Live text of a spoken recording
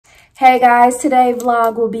Hey guys, today's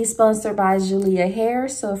vlog will be sponsored by Julia Hair.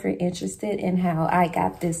 So if you're interested in how I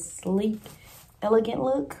got this sleek, elegant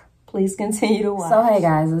look, please continue to watch. So hey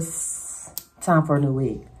guys, it's time for a new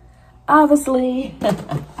wig. Obviously,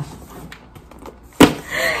 I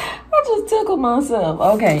just tickled myself.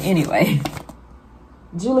 Okay, anyway.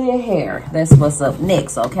 Julia Hair, that's what's up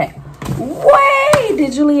next, okay. Wait,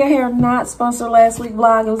 did Julia Hair not sponsor last week's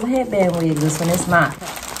vlog? It was a headband wig. This one is not.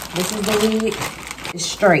 This is the wig. It's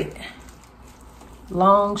straight.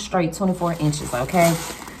 Long, straight, 24 inches, okay?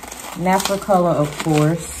 Natural color, of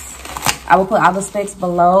course. I will put all the specs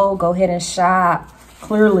below. Go ahead and shop.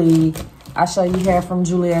 Clearly, I show you hair from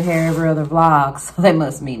Julia Hair every other vlog, so that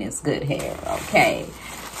must mean it's good hair, okay?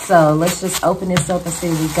 So let's just open this up and see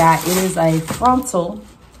what we got. It is a frontal.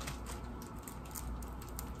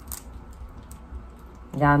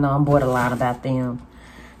 Y'all know I'm borderline about them.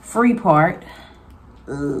 Free part.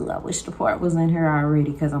 Ugh, I wish the part was in here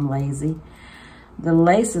already because I'm lazy. The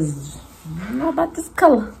lace is, I don't know about this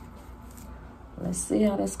color. Let's see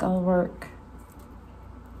how this gonna work.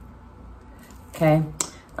 Okay.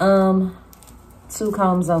 2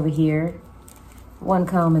 combs over here. 1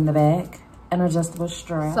 comb in the back. An adjustable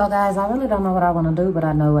strap. So guys, I really don't know what I want to do, but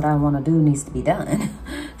I know what I want to do needs to be done.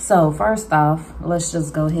 So first off, let's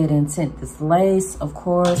just go ahead and tint this lace. Of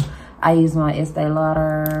course, I use my Estee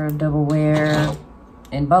Lauder double wear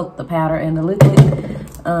in both the powder and the liquid.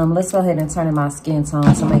 Let's go ahead and turn in my skin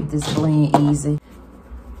tone to make this blend easy.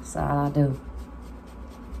 That's all I do.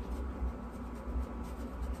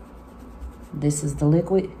 This is the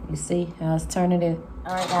liquid. You see how it's turning it?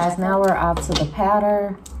 All right, guys, now we're off to the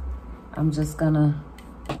powder. I'm just gonna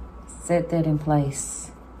set that in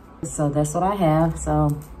place. So that's what I have.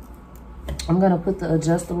 So I'm gonna put the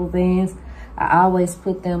adjustable bands. I always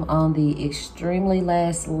put them on the extremely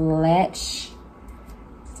last latch.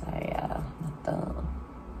 Sorry, my thumb.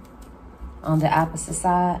 On the opposite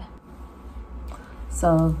side.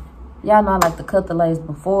 So y'all know I like to cut the lace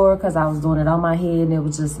before because I was doing it on my head and it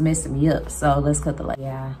was just messing me up. So let's cut the lace.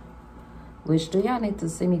 Yeah. Which, do y'all need to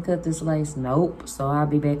see me cut this lace? Nope. So I'll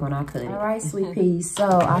be back when I cut it. All right, sweet peas. So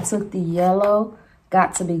I took the yellow,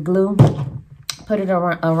 got to be glue, put it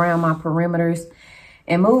around my perimeters,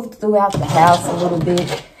 and moved throughout the house a little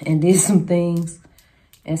bit and did some things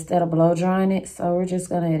instead of blow drying it. So we're just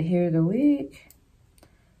gonna adhere the wig.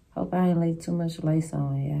 Hope I ain't leave too much lace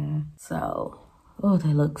on, yeah. So, oh,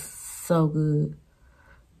 that looks so good.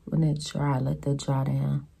 When it dry, let that dry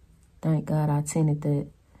down. Thank God I tinted that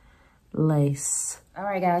lace. All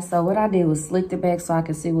right, guys, so what I did was slicked it back so I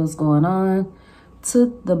could see what's going on.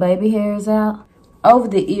 Took the baby hairs out over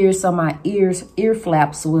the ears so my ear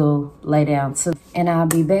flaps will lay down too. And I'll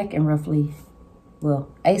be back in roughly,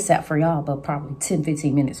 well, ASAP for y'all, but probably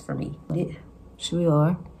 10-15 minutes for me. Yeah, sure we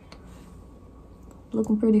are.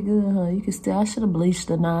 Looking pretty good, huh? You can still, I should have bleached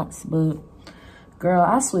the knots, but girl,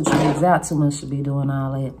 I switch wigs out too much to be doing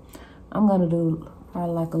all that. I'm gonna do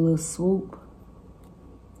probably like a little swoop.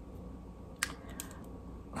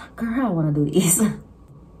 Girl, I wanna do this.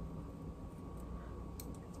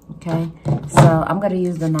 Okay, so I'm gonna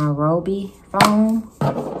use the Nairobi foam.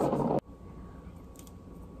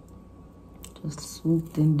 Just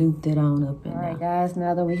swooped and duped it on up in there. All right, guys,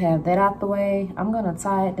 now that we have that out the way, I'm gonna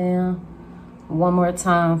tie it down one more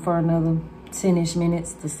time for another 10-ish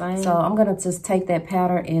minutes the same. So I'm gonna just take that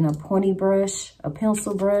powder in a pointy brush, a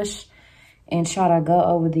pencil brush, and try to go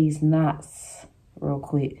over these knots real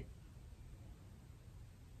quick.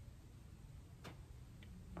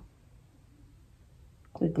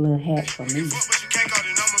 Quick little hack for me.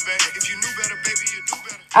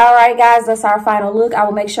 All right, guys, that's our final look. I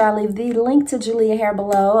will make sure I leave the link to Julia Hair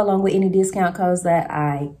below along with any discount codes that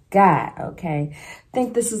I got, okay?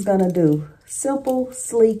 Think this is gonna do. Simple,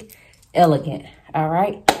 sleek, elegant, all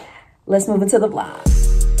right? Let's move into the vlog.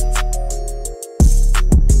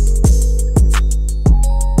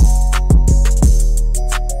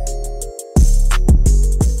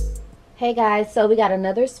 Hey guys, so we got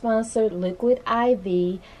another sponsored Liquid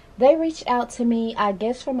IV. They reached out to me, I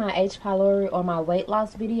guess, for my H. pylori or my weight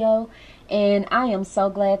loss video, and I am so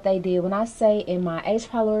glad they did. When I say in my H.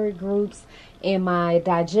 pylori groups, in my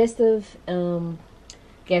digestive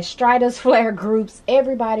gastritis flare groups,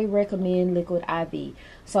 everybody recommend Liquid IV.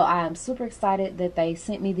 So I am super excited that they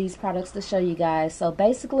sent me these products to show you guys. So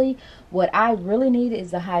basically what I really need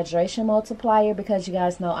is the hydration multiplier because you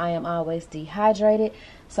guys know I am always dehydrated.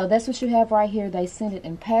 So that's what you have right here. They sent it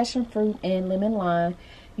in passion fruit and lemon lime.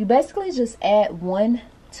 You basically just add 1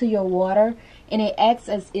 to your water, and it acts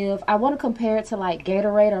as if, I want to compare it to like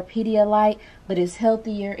Gatorade or Pedialyte, but it's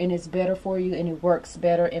healthier and it's better for you and it works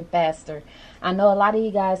better and faster. I know a lot of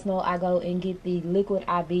you guys know I go and get the liquid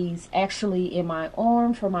IVs actually in my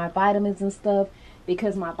arm for my vitamins and stuff,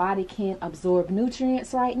 because my body can't absorb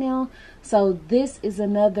nutrients right now. So this is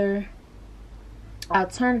another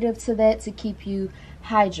alternative to that to keep you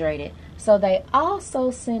hydrated. So they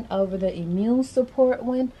also sent over the immune support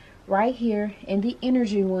one right here and the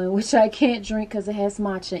energy one, which I can't drink because it has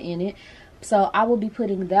matcha in it. So I will be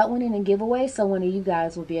putting that one in a giveaway, so one of you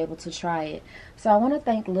guys will be able to try it. So I want to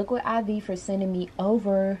thank Liquid IV for sending me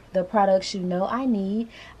over the products you know I need.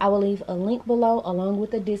 I will leave a link below along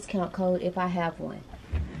with a discount code if I have one.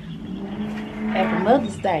 Happy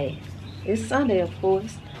Mother's Day. It's Sunday, of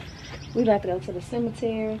course. We about to go to the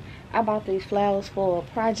cemetery. I bought these flowers for a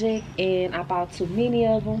project and I bought too many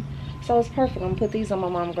of them. So it's perfect. I'm going to put these on my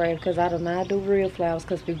mom's grave because I do not do real flowers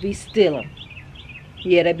because we be stealing.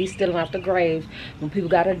 Yeah, they be stealing off the graves. When people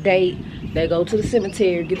got a date, they go to the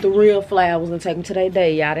cemetery, get the real flowers, and take them to their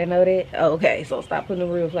day. Y'all didn't know that? Okay, so stop putting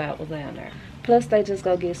the real flowers down there. Plus, they just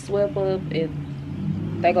go get swept up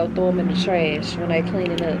and they go throw them in the trash when they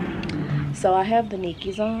cleaning up. So I have the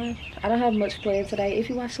Nikki's on. I don't have much planned today. If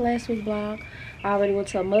you watched last week's vlog, I already went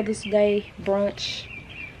to a Mother's Day brunch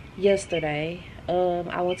yesterday.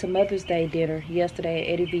 I went to Mother's Day dinner yesterday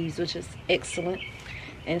at Eddie B's, which is excellent.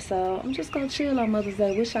 And so I'm just gonna chill on Mother's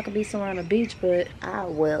Day. Wish I could be somewhere on the beach, but our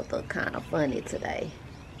weather kind of funny today.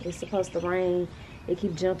 It's supposed to rain. It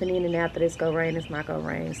keep jumping in and out that it's gonna rain. It's not gonna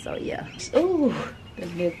rain, so yeah. Ooh, the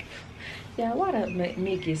Nikki. Yeah, why does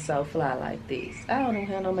Nikki so fly like this? I don't even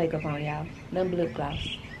have no makeup on, y'all. Nothing lip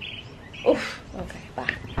gloss. Oof. Okay,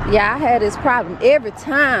 bye. Yeah, I had this problem every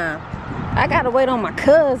time. I gotta wait on my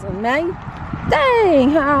cousin, man.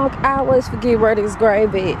 Dang, how I always forget where this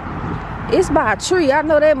grave is. It's by a tree, I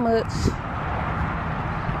know that much.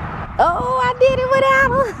 Oh, I did it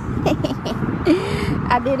without her.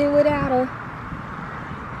 I did it without her.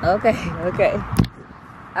 Okay.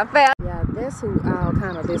 I found. Yeah, that's who all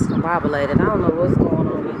kind of discombobulated. I don't know what's going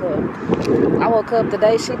on with her. I woke up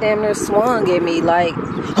today, she damn near swung at me like,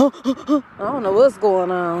 I don't know what's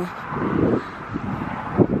going on.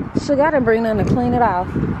 She gotta bring nothing to clean it off.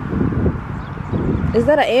 Is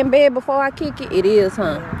that an embed before I kick it? It is,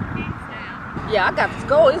 huh? Yeah, I got to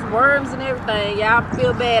go. It's worms and everything. Yeah, I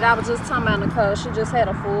feel bad. I was just talking about Nicole. She just had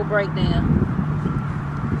a full breakdown.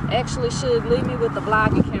 Actually, should leave me with the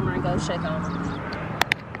vlogging camera and go check on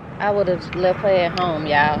her. I would have left her at home,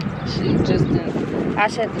 y'all. She just didn't. I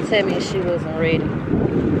should have to tell me if she wasn't ready.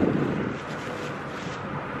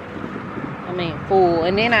 I mean, full.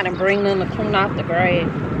 And then I didn't bring them to clean off the grave.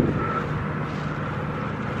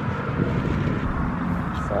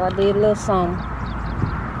 So I did a little something.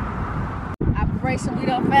 Operation, we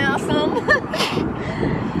done found something.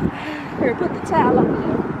 Here, put the towel up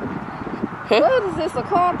here. What is this, a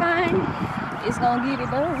car thing? It's gonna get it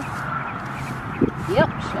done. Yep,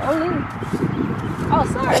 surely. Oh,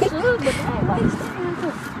 sorry, should, but that ain't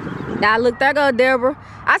wasting. Now look, there go Deborah.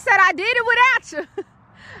 I said I did it without you.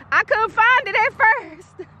 I couldn't find it at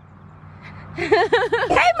first.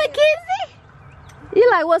 Hey, Mackenzie. You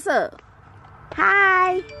like, what's up?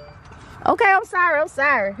 Hi. Okay, I'm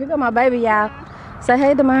sorry. Here go my baby, y'all. Say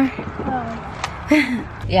hey to Maree.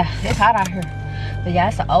 Yeah, it's hot out here. But yeah,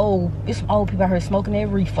 it's some old people out here smoking that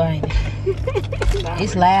reefer, ain't it?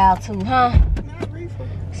 It's loud too, huh?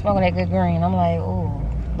 Smoking that good green. I'm like, oh,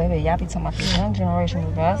 baby, y'all be talking about this young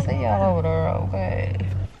generation, but I see y'all over there, okay.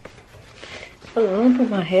 Oh, let me put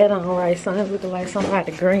my head on right, so I'm looking like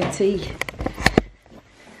somebody green tea.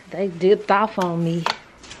 They dipped off on me.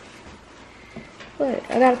 But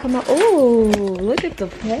I gotta come out. Oh, look at the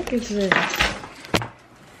packaging.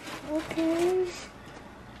 Okay.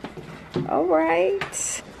 All right.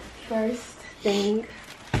 First thing.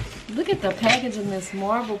 Look at the packaging, this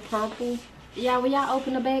marble purple. Yeah, will y'all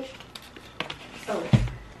open the back? Oh.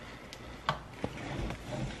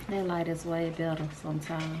 That light is way better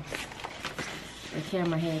sometimes. The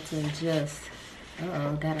camera had to adjust.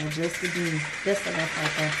 Uh-oh, gotta adjust again. Just enough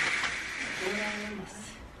like that.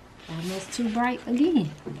 Almost too bright again.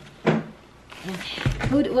 Okay.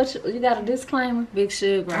 What you got a disclaimer? Big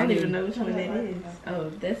Sugar. I don't even know which one that is. Oh,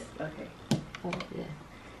 that's okay. Oh, yeah.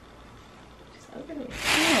 Just open it.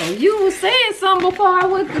 Oh, you were saying something before I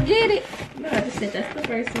would forget it. No, I just said that's the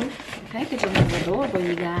first one. Packaging is adorable,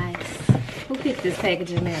 you guys. Who picked this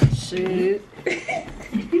packaging out? Shoot.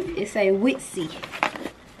 It's a Witsy.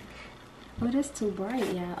 Oh, that's too bright,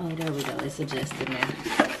 y'all. Oh, there we go. It's adjusted now.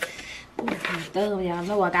 Ooh, my thumb, y'all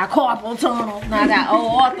know I got carpal tunnel. Now I got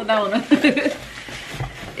old orthodontia.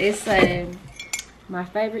 It's a My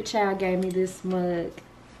favorite child gave me this mug.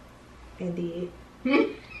 Indeed.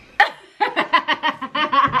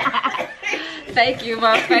 Thank you,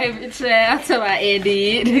 my favorite child. To my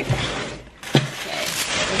Indeed. Okay,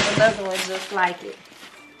 there's another one just like it.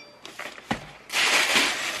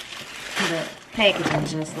 The packaging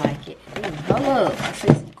just like it. Ooh, hold up. I see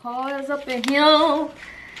some cards up in here.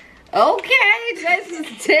 Okay,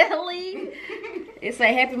 Jason's Deli. It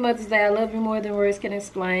say, Happy Mother's Day. I love you more than words can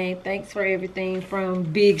explain. Thanks for everything from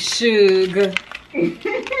Big Sugar.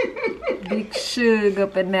 Big Sugar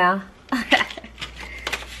up in now.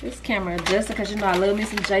 This camera adjusted because you know I love me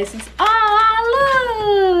some Jason's.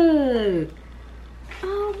 Oh, look.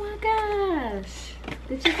 Oh my gosh.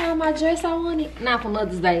 Did you find my dress I wanted? Not for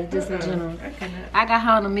Mother's Day, just in general. I got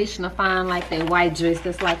her on a mission to find like that white dress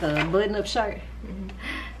that's like a button-up shirt.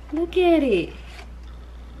 Look at it.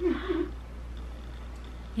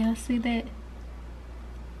 Y'all see that?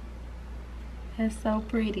 That's so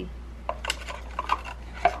pretty.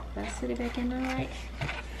 Did I sit it back in there right?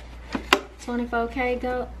 24K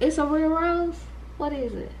go. It's a real rose? What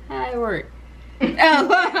is it? How it work? Oh.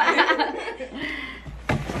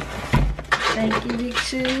 Thank you, Big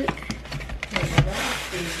Shoot. I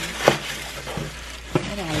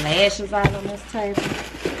got lashes out on this table.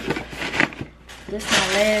 This is my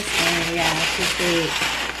last thing, y'all. She said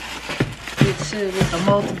Big Shoot with the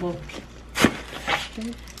multiple.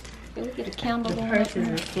 Can we get a candle? The purse is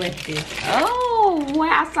reflective. Oh,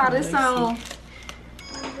 wow. I saw this on.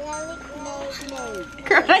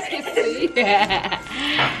 Girl, I can see that.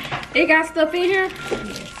 It got stuff in here?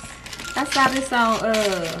 Yes. I saw this on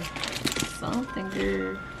something,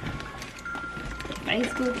 girl.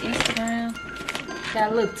 Facebook, Instagram.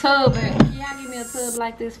 Got a little tub in. Can y'all give me a tub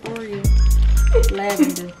like this for you?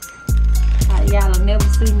 Lavender. Y'all will never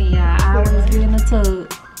see me, y'all. I always be in the tub.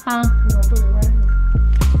 Huh? You gonna put it right here?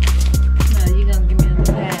 No, you gonna give me a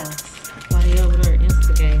pass while they over there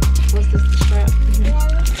instigate. What's this, the strap?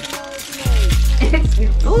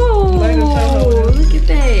 Ooh, look at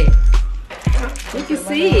that. We can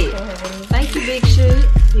see it. Thank you, Big Shoot.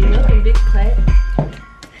 You looking Big Plat.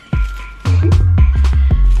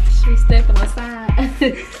 She stepping aside.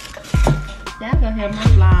 Y'all gonna have my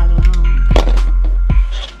vlog on.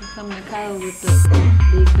 I'm coming to Cole with the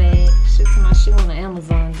big bag. Shit to my shoe on the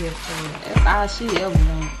Amazon gift card. That's all she ever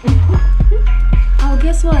want. Oh,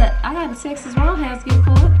 guess what? I got a Texas Roadhouse gift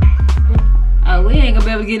card. Oh, we ain't gonna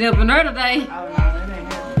be able to get up in there today. Oh, no, that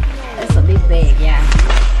ain't happening. That's a big bag, y'all.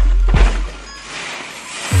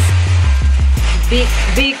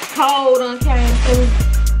 Big cold done came through.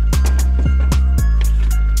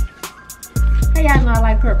 How y'all know I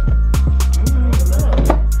like purple?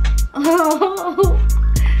 Oh,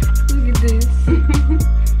 look at this.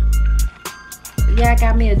 Y'all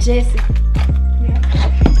got me a Jessie. Yeah.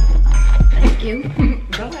 Thank you.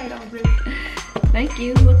 Go ahead, don't breathe. Thank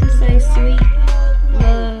you. What to say? Sweet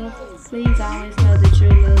love. Please always know that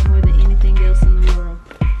you're loved more than anything else in the world.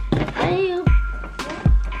 Damn.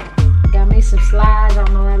 Got me some slides. Y'all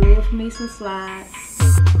know I live for me some slides.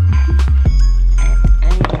 I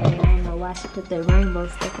don't know why she put that rainbow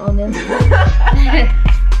stuff on there.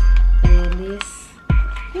 And this.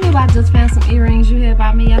 You know, I just found some earrings you had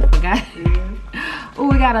by me. I forgot. Oh,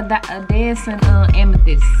 we got a dancing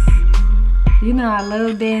amethyst. You know I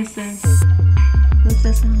love dancing. What's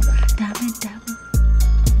that song? Diamond, diamond.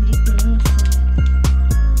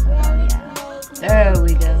 Oh yeah. There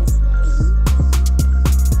we go.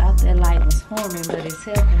 Thought that light was forming, but it's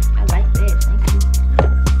helping. I like that. Thank you.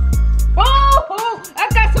 Oh, I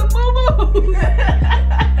got some moo-moos. I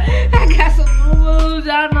got some moo-moos.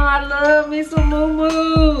 Y'all know I love me some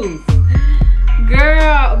moo-moos.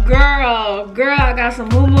 Girl, I got some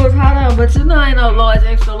moo-moos. Hold on, but you know I ain't no large,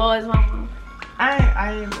 extra large, mama.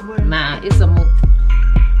 I ain't. Nah, it's a moo.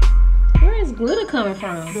 Where is glitter coming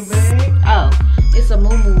from? The bag. Oh, it's a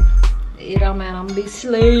moo-moo. It don't matter. I'm gonna be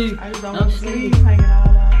sleep. I just don't want sleeves hanging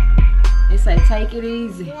all out. It say take it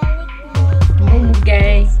easy. Moo-moo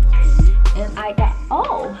gang. And I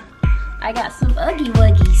got some Uggy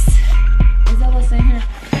Wuggies. Is that what's in here?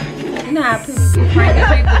 You know how people be pranking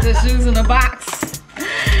people just using a box.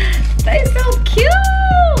 They so cute.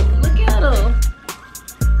 Look at them.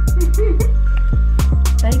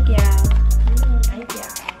 Thank y'all. Thank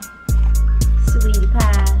y'all. Sweetie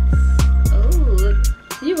pies. Oh, look.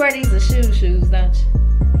 You wear these as shoes, don't you?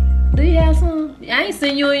 Do you have some? I ain't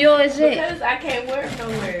seen you in yours yet. Because I can't wear it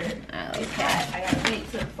nowhere. Oh, It's hot. I gotta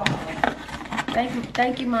wait till the fall.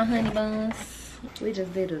 Thank you, my honey buns. We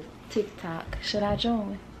just did a TikTok. Should I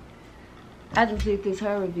join? I just did this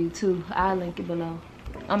her review too. I'll link it below.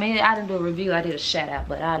 I mean, I didn't do a review. I did a shout out,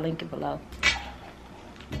 but I'll link it below.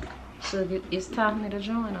 Sugar, it's time me to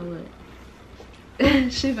join or what?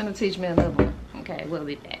 She finna teach me another one. Okay, we'll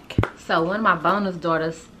be back. So one of my bonus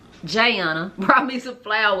daughters, Jayana, brought me some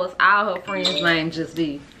flowers. All her friends' names just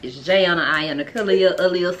be, it's Jayana, Ayana, Kalia,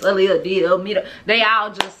 Aaliyah, Salia, Dia, Mita. They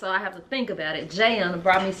all just, so I have to think about it. Jayana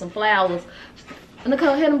brought me some flowers.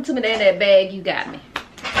 Nicole, hand them to me there in that bag you got me.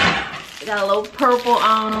 They got a little purple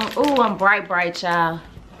on them. Ooh, I'm bright, bright, child.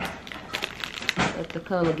 Let the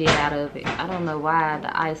color get out of it. I don't know why the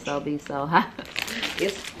ISO be so high.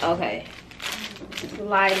 It's, okay. It's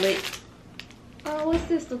lilac. Oh, what's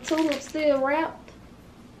this? The tulip still wrapped?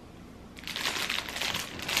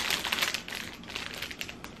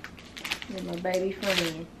 And my baby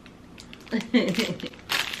friend.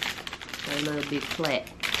 A little bit Plat.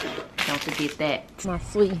 Don't forget that. My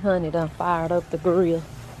sweet honey done fired up the grill.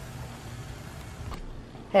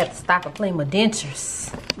 Had to stop and clean my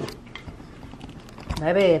dentures.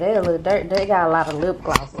 Baby, they a little dirty. They got a lot of lip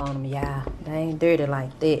gloss on them, y'all. They ain't dirty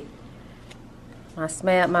like that. I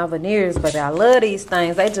smelled my veneers, baby. I love these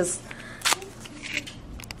things. They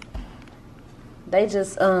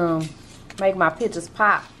just make my pictures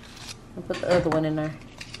pop. And put the other one in there.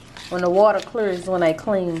 When the water clears, when they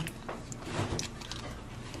clean.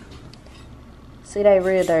 See, they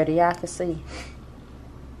real dirty. Y'all can see.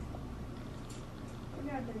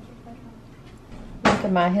 Look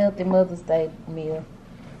at my healthy Mother's Day meal.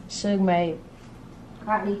 Sugar made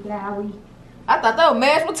cauliflower. I thought they were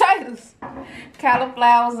mashed potatoes.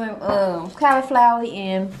 Cauliflower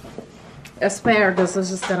and asparagus is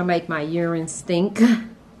just gonna make my urine stink.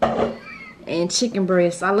 And chicken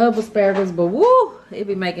breast. I love asparagus, but woo, it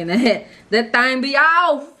be making that thing be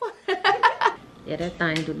off. Yeah, that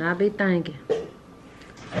thing do not be thinking.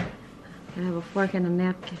 I have a fork and a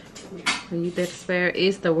napkin. When you eat that asparagus,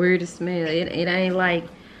 it's the weirdest smell. It ain't like.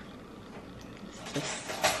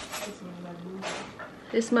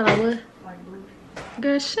 It smell like what? Like blue.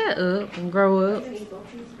 Girl, shut up and grow up.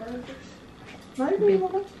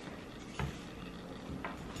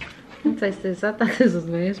 I'll taste this. I thought this was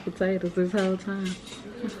mashed potatoes this whole time.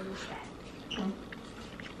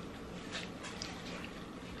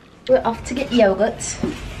 We're off to get yogurt.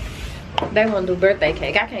 They want to do birthday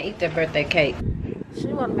cake. I can't eat that birthday cake. She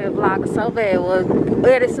want to be a vlogger so bad. Well,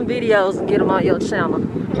 edit some videos and get them on your channel.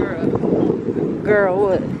 Girl,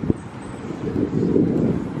 what?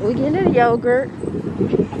 We getting the yogurt.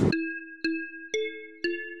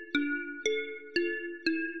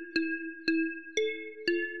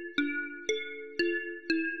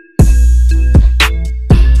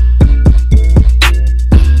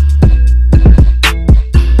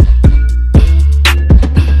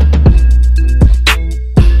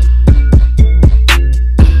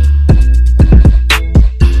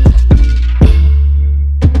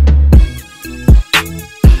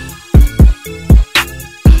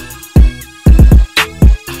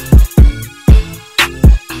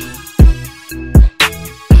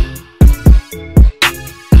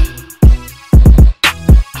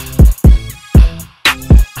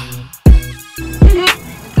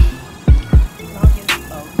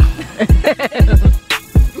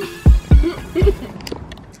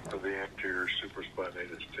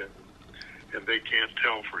 And they can't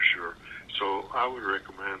tell for sure. So I would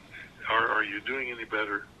recommend, are you doing any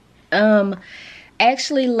better?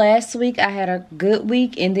 Actually last week I had a good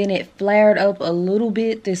week and then it flared up a little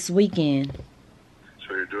bit this weekend.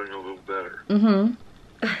 So you're doing a little better.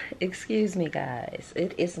 Excuse me guys,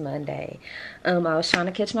 it is Monday. I was trying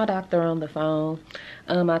to catch my doctor on the phone.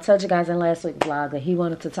 I told you guys in last week's vlog that he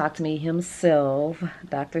wanted to talk to me himself,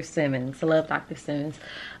 Dr. Simmons. I love Dr. Simmons.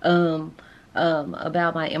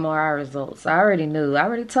 About my MRI results. I already knew. I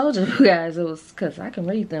already told you guys it was because I can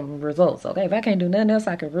read them results. Okay, if I can't do nothing else,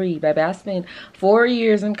 I can read, baby. I spent 4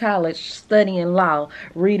 years in college studying law,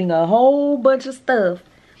 reading a whole bunch of stuff.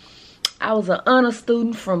 I was an honor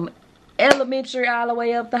student from elementary all the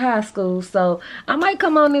way up to high school, so I might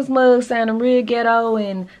come on this mug sounding real ghetto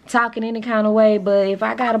and talking any kind of way, but if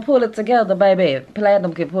I gotta pull it together, baby, if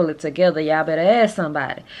Platinum can pull it together, y'all better ask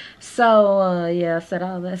somebody. So yeah, I said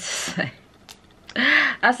all that to say.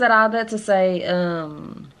 I said all that to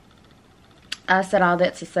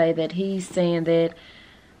say that he's saying that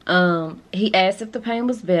he asked if the pain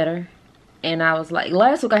was better, and I was like,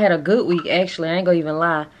 last week I had a good week actually, I ain't gonna even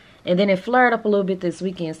lie, and then it flared up a little bit this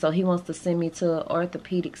weekend, so he wants to send me to an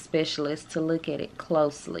orthopedic specialist to look at it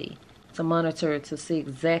closely, to monitor it, to see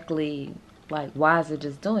exactly like why is it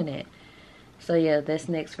just doing that. So yeah, that's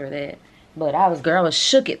next for that. But I was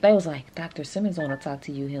shook it. They was like, Dr. Simmons want to talk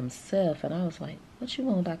to you himself. And I was like, what you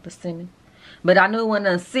want, Dr. Simmons? But I knew it wasn't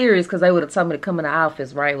nothing serious because they would have told me to come in the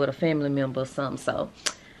office, right, with a family member or something. So,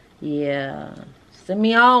 yeah, send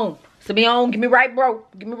me on. So be on, give me right, bro.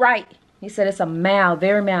 Give me right. He said it's a mild,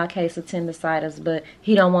 very mild case of tendinitis, but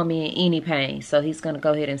he don't want me in any pain. So he's going to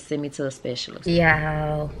go ahead and send me to a specialist.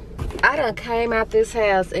 Yeah. I done came out this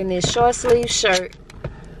house in this short sleeve shirt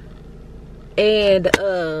and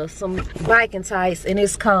some biking tights, and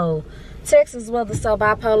it's cold. Texas weather so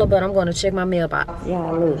bipolar, but I'm going to check my mailbox.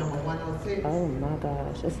 Yeah, look. Oh my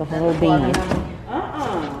gosh, it's a whole bean.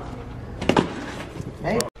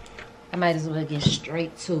 I might as well get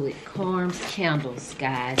straight to it. Corm's candles,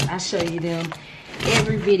 guys. I show you them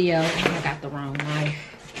every video. I got the wrong knife.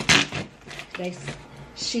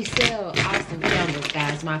 She sells awesome candles,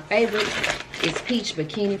 guys. My favorite is Peach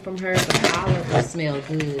Bikini from her, but all of them smell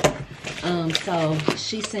good. So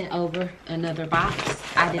she sent over another box.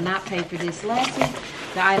 I did not pay for this last week.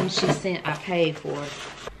 The item she sent, I paid for.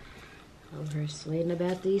 Over here sweating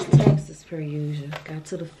about these taxes per usual. Got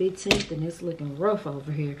to the 15th and it's looking rough over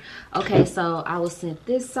here. Okay, so I was sent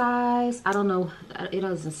this size. I don't know, it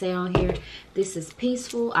doesn't say on here. This is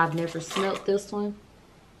Peaceful. I've never smelt this one.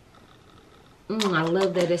 I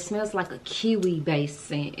love that. It smells like a kiwi based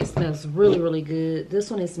scent. It smells really, really good. This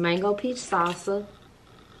one is Mango Peach Salsa.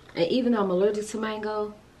 And even though I'm allergic to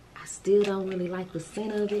mango, I still don't really like the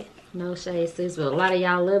scent of it. No shade, sis, but a lot of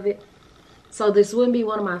y'all love it. So this wouldn't be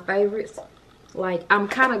one of my favorites. Like, I'm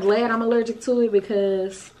kind of glad I'm allergic to it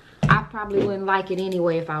because I probably wouldn't like it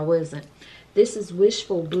anyway if I wasn't. This is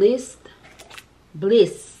Wishful Bliss. That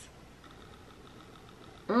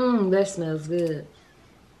smells good.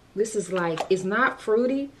 This is like, it's not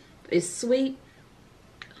fruity. It's sweet.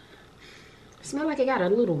 It smells like it got a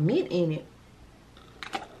little mint in it.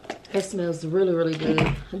 It smells really, really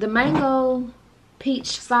good. The mango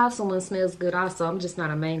peach salsa one smells good also. I'm just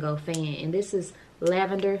not a mango fan. And this is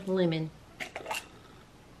lavender lemon.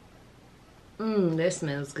 That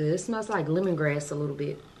smells good. It smells like lemongrass a little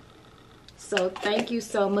bit. So thank you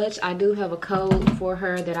so much. I do have a code for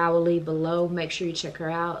her that I will leave below. Make sure you check her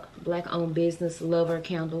out. Black owned business, love her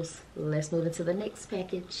candles. Let's move into the next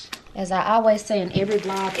package. As I always say in every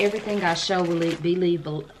vlog, everything I show will be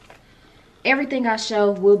below. Everything I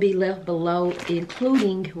show will be left below,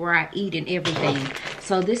 including where I eat and everything.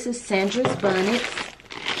 So this is Sandras Bonnets.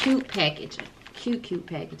 Cute packaging. Cute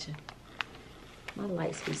packaging. My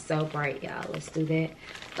lights be so bright, y'all. Let's do that.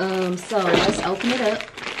 So let's open it up.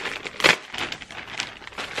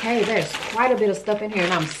 Okay, there's quite a bit of stuff in here,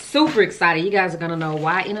 and I'm super excited. You guys are gonna know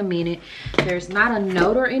why in a minute. There's not a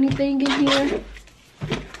note or anything in here.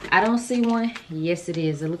 I don't see one. Yes, it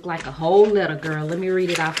is. It looked like a whole letter, girl. Let me read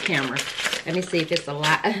it off camera. Let me see if it's a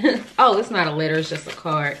lot. Oh, it's not a letter. It's just a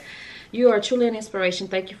card. You are truly an inspiration.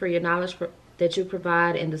 Thank you for your knowledge that you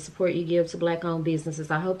provide and the support you give to Black-owned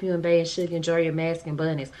businesses. I hope you and Bay and Sugar enjoy your mask and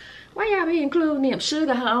bunnies. Why y'all be including them?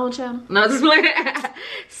 Sugar, her own channel? No, just playing.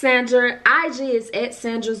 Sandra, IG is at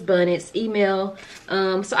Sandra's Bonnets. Email.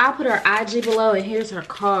 So I'll put her IG below, and here's her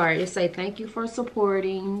card. It say thank you for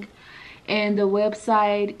supporting. And the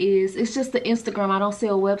website is, it's just the Instagram. I don't see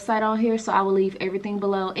a website on here, so I will leave everything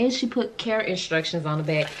below. And she put care instructions on the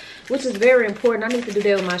back, which is very important. I need to do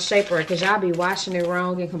that with my shaper because y'all be washing it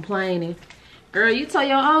wrong and complaining. Girl, you tell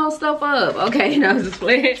your own stuff up. Okay, no, just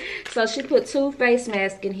playing. So she put 2 face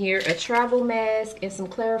masks in here, a travel mask, and some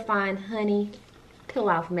clarifying honey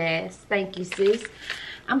peel-off masks. Thank you, sis.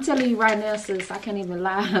 I'm telling you right now, sis, I can't even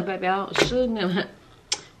lie, baby. I shouldn't.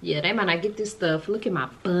 Yeah, they might not get this stuff. Look at my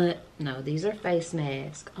butt. No, these are face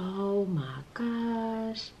masks. Oh my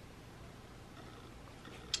gosh.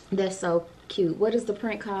 That's so cute. What is the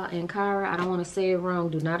print called? Ankara? I don't want to say it wrong.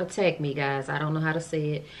 Do not attack me, guys. I don't know how to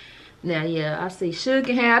say it. Now, yeah, I see Sugar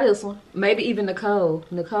can have this one. Maybe even Nicole.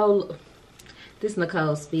 This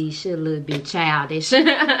Nicole speed. She a little bit childish.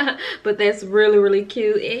 But that's really, really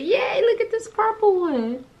cute. And yay, look at this purple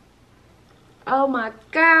one. Oh my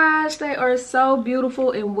gosh, they are so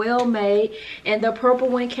beautiful and well made. And the purple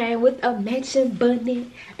one came with a matching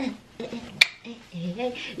bunny.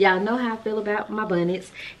 Y'all know how I feel about my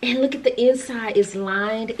bonnets. And look at the inside, it's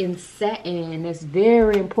lined in satin. That's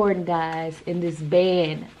very important, guys, in this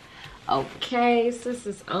band. Okay, sis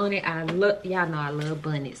is on it. Y'all know I love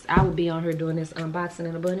bonnets. I would be on her doing this unboxing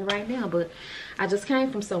in a bunny right now, but I just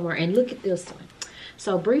came from somewhere. And look at this one.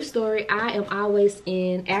 So, brief story, I am always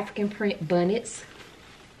in African print bonnets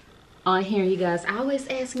on here, you guys. I always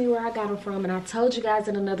ask me where I got them from, and I told you guys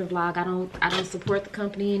in another vlog I don't support the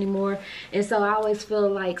company anymore. And so I always feel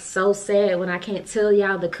like so sad when I can't tell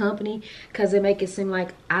y'all the company, because it make it seem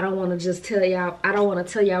like I don't want to just tell y'all, I don't want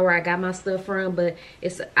to tell y'all where I got my stuff from, but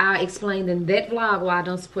I explained in that vlog why I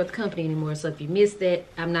don't support the company anymore. So if you missed that,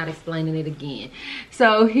 I'm not explaining it again.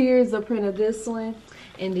 So here's a print of this one,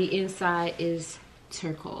 and the inside is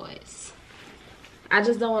turquoise. I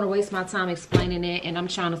just don't want to waste my time explaining it, and I'm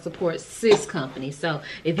trying to support sis company. So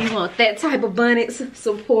if you want that type of bonnets,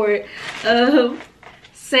 support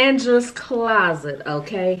Sandra's Closet,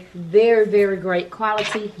 okay? Very, very great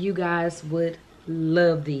quality. You guys would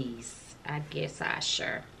love these. I guess I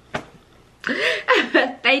sure.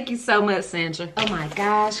 Thank you so much, Sandra. Oh my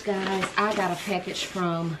gosh, guys, I got a package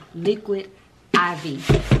from Liquid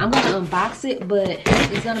IV. I'm gonna unbox it, but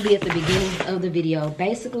it's gonna be at the beginning of the video.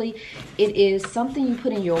 Basically, it is something you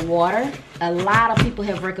put in your water. A lot of people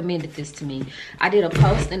have recommended this to me. I did a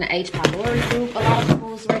post in the H. Pylori group. A lot of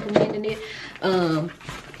people was recommending it.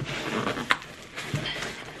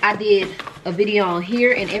 I did a video on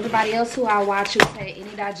here, and everybody else who I watch who's had any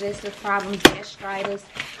digestive problems, gastritis,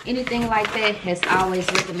 anything like that, has always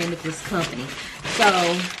recommended this company.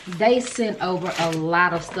 So they sent over a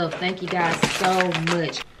lot of stuff. Thank you guys so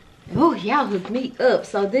much. Oh, y'all hooked me up.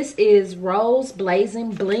 So this is Rose Blazing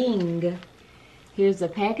Bling. Here's the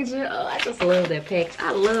packaging. Oh, I just love that package.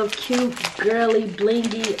 I love cute, girly,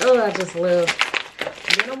 blingy. Oh, I just love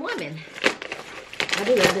being a woman. I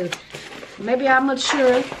do. Maybe I'll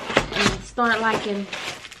mature and start liking.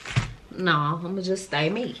 No, I'm gonna just stay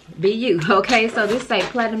me. Be you, okay? So this say,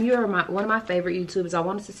 Platinum, you're one of my favorite YouTubers. I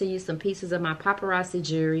wanted to send you some pieces of my paparazzi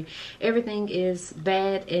jewelry. Everything is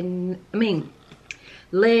lead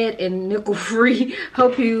and nickel free.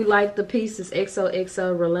 Hope you like the pieces.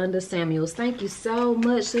 XOXO Rolanda Samuels. Thank you so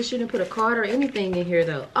much. Sis, she didn't put a card or anything in here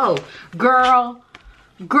though. Oh, girl,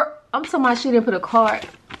 I'm talking about she didn't put a card.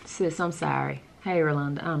 Sis, I'm sorry. Hey,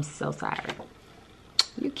 Rolanda, I'm so sorry.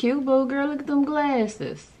 You cute, boo, girl. Look at them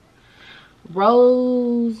glasses.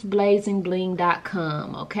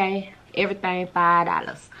 RoseBlazingBling.com, okay? Everything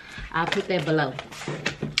 $5. I'll put that below.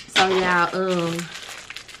 So, y'all,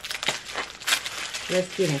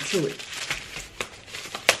 let's get into it.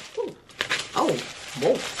 Ooh. Oh,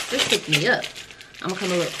 whoa, this took me up. I'm gonna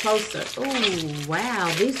come a little closer. Oh,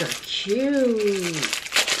 wow, these are cute.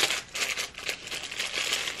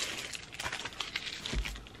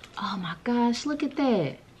 Oh my gosh, look at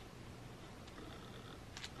that.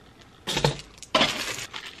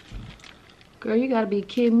 Girl, you gotta be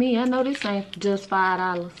kidding me. I know this ain't just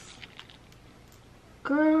 $5.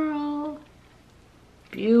 Girl.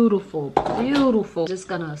 Beautiful, beautiful. Just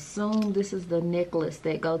gonna assume this is the necklace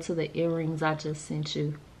that go to the earrings I just sent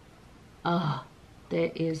you. Oh,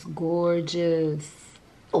 that is gorgeous.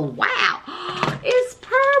 Oh, wow. It's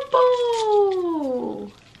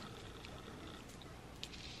purple.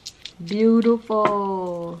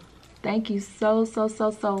 Beautiful. Thank you so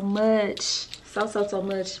much. So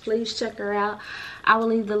much. Please check her out. I will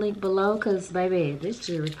leave the link below because, baby, this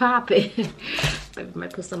jewelry popping. Baby, I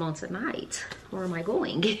might put some on tonight. Where am I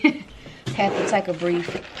going? Had to take a brief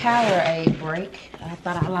Powerade break. I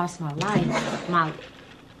thought I lost my life. My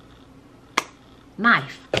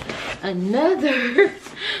knife. Another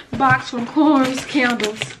box from Corn's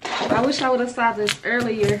Candles. I wish I would have saw this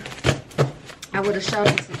earlier. I would have showed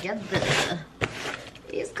them together.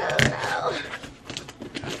 It's cool though.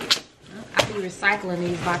 I be recycling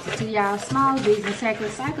these boxes too, y'all. Small business hack,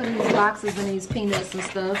 recycle these boxes and these peanuts and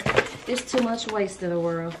stuff. It's too much waste in the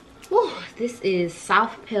world. Whew, this is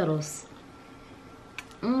Soft Petals.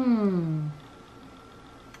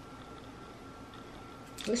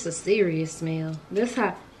 It's a serious smell. This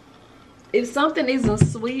how, if something isn't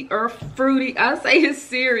sweet or fruity, I say it's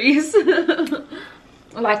serious.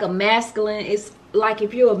 Like a masculine, it's like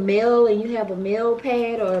if you're a male and you have a male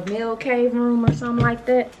pad or a male cave room or something like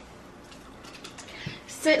that.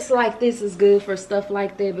 Scents like this is good for stuff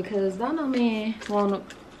like that because I know men want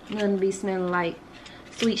nothing to be smelling like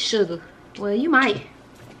sweet sugar. Well, you might.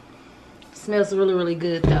 Smells really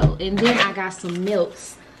good though. And then I got some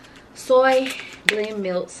milks. Soy blend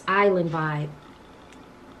milks, Island Vibe.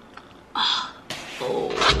 Oh.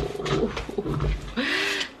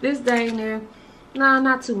 This dang there. No,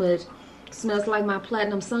 not too much. Smells like my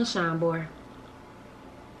Platinum Sunshine Bar.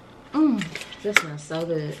 That smells so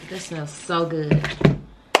good. That smells so good.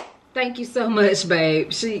 Thank you so much,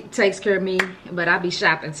 babe. She takes care of me, but I be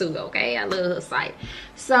shopping too, okay? I love her site.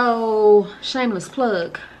 So, shameless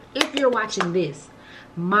plug. If you're watching this,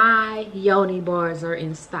 my yoni bars are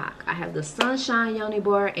in stock. I have the Sunshine Yoni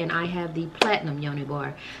Bar and I have the Platinum Yoni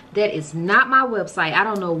Bar. That is not my website. I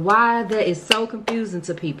don't know why that is so confusing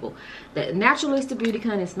to people. The Naturalistic Beauty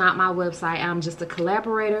Con is not my website. I'm just a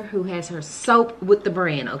collaborator who has her soap with the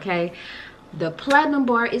brand, okay? The Platinum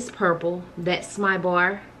Bar is purple. That's my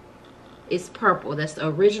bar. It's purple. That's the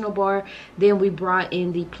original bar. Then we brought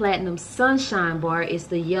in the Platinum Sunshine bar. It's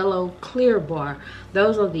the yellow clear bar.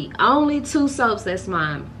 Those are the only 2 soaps that's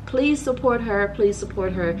mine. Please support her. Please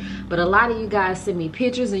support her. But a lot of you guys send me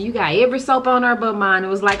pictures and you got every soap on there but mine. It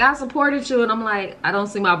was like, I supported you, and I'm like, I don't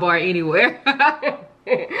see my bar anywhere.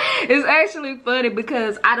 It's actually funny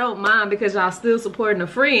because I don't mind because y'all still supporting a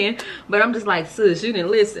friend, but I'm just like, sis, you didn't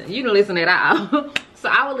listen. You didn't listen at all. So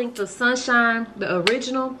I will link the Sunshine, the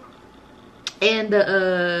original, and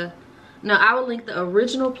the no, I will link the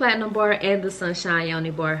original Platinum bar and the Sunshine Yoni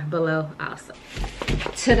bar below also.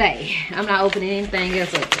 Today, I'm not opening anything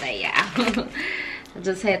else up today, y'all. I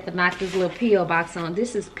just had to knock this little P.O. box on.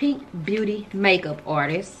 This is Pink Beauty Makeup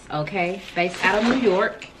Artist, okay, based out of New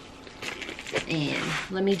York. And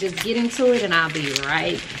let me just get into it and I'll be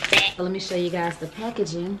right back. Let me show you guys the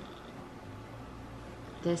packaging.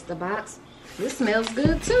 That's the box. This smells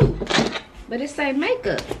good too, but it say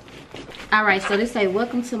makeup. All right, so they say,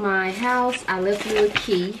 welcome to my house. I left you a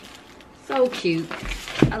key. So cute.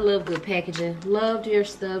 I love good packaging. Loved your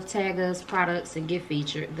stuff. Tag us, products, and get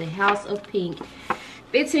featured. The House of Pink.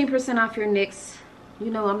 15% off your next.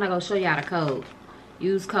 You know, I'm not gonna show y'all the code.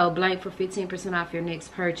 Use code blank for 15% off your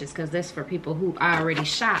next purchase, because that's for people who already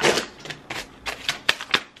shop.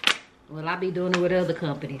 Well, I be doing it with other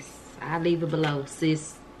companies. I'll leave it below,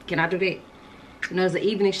 sis. Can I do that? You know, it's an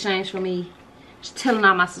even exchange for me just telling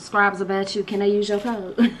all my subscribers about you. Can they use your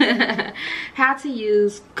code? How to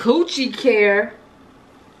use Coochie Care.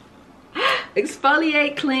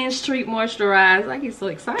 Exfoliate, cleanse, treat, moisturize. I get so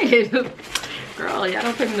excited. Girl, y'all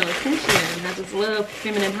don't pay me no attention. I just love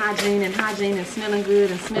feminine hygiene and smelling good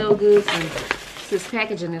and smell good, and this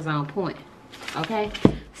packaging is on point. Okay,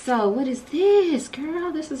 so what is this,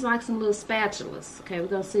 girl? This is like some little spatulas. Okay, we're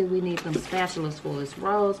gonna see what we need some spatulas for. It's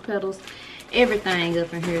rose petals, everything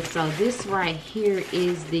up in here. So this right here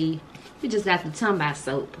is the, we just got the Tumbai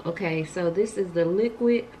soap. Okay, so this is the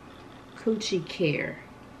liquid Coochie Care.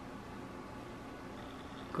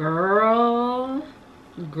 Girl,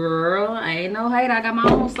 I ain't no hate. I got my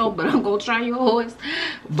own soap, but I'm gonna try yours.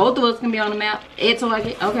 Both of us can be on the map at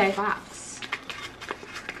Target. Okay, box.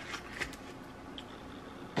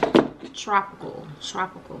 Tropical.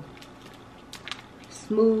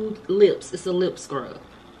 Smooth lips. It's a lip scrub.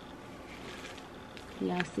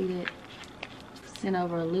 Y'all see that? Sent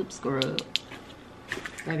over a lip scrub.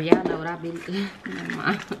 Baby, y'all know what I be. Never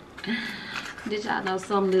mind. Did y'all know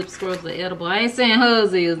some lip scrubs are edible? I ain't saying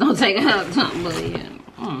hers is. Don't take it out of something, but yeah.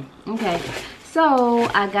 Okay, so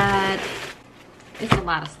I got, it's a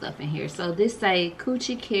lot of stuff in here. So this say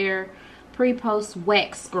Coochie Care pre-post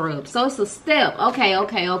wax scrub. So it's a step. Okay.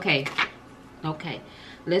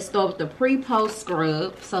 Let's start with the pre-post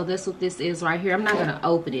scrub. So that's what this is right here. I'm not gonna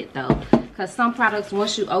open it though, because some products,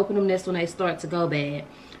 once you open them, that's when they start to go bad.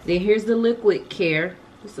 Then here's the liquid care.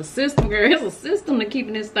 It's a system, girl. It's a system to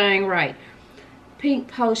keeping this thing right. Pink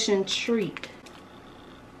Potion Treat.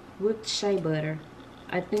 Whipped shea butter.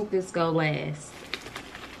 I think this go last.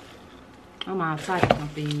 I'm all type of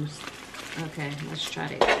confused. Okay, let's try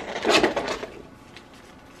that.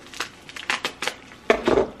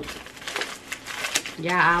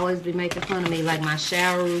 Y'all always be making fun of me, like my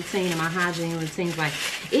shower routine and my hygiene routines. Like,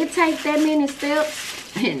 it takes that many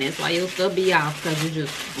steps, and that's why your stuff be off, because you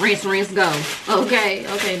just rinse, go. Okay,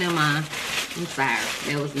 never mind. I'm sorry,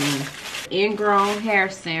 that was me. Ingrown hair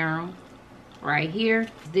serum. Right here,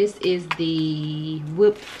 this is the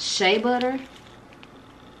whipped shea butter.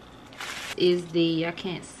 Is the, I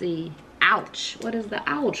can't see, ouch. What is the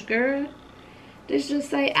ouch, girl? This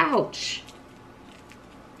just say ouch.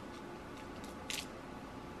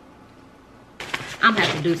 I'm gonna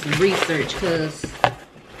have to do some research, because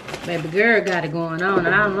baby girl got it going on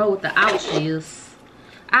and I don't know what the ouch is.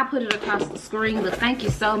 I put it across the screen, but thank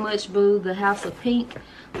you so much, boo. The House of Pink.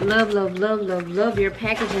 Love your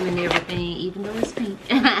packaging and everything, even though it's pink.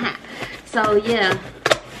 So yeah,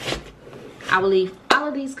 I will leave all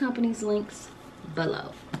of these companies' links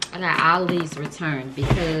below. I got all of these returned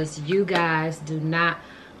because you guys do not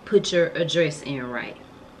put your address in right.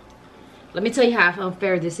 Let me tell you how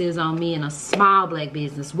unfair this is on me in a small black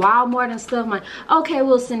business. Walmart and stuff, like, okay,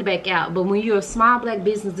 we'll send it back out. But when you're a small black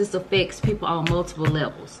business, this affects people on multiple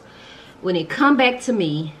levels. When it come back to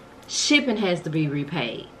me, shipping has to be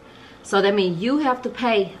repaid. So that means you have to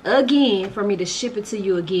pay again for me to ship it to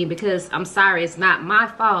you again, because I'm sorry, it's not my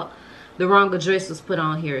fault the wrong address was put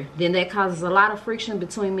on here. Then that causes a lot of friction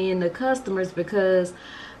between me and the customers, because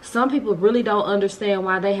some people really don't understand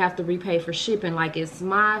why they have to repay for shipping. Like, it's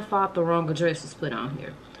my fault the wrong address was put on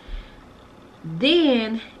here.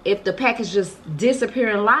 Then if the package just disappear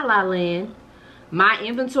in la la land, my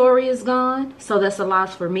inventory is gone, so that's a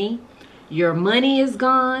loss for me. Your money is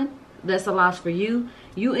gone. That's a loss for you.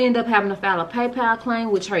 You end up having to file a PayPal claim,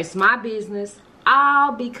 which hurts my business,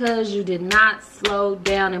 all because you did not slow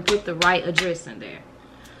down and put the right address in there.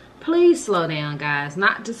 Please slow down, guys.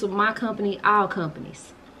 Not just with my company, all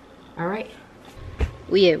companies. All right?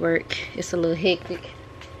 We at work. It's a little hectic.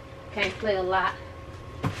 Can't play a lot.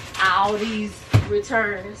 All these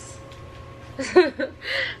returns.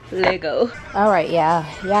 Lego. All right, y'all.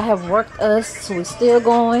 Y'all have worked us. We still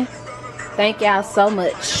going. Thank y'all so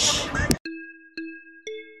much.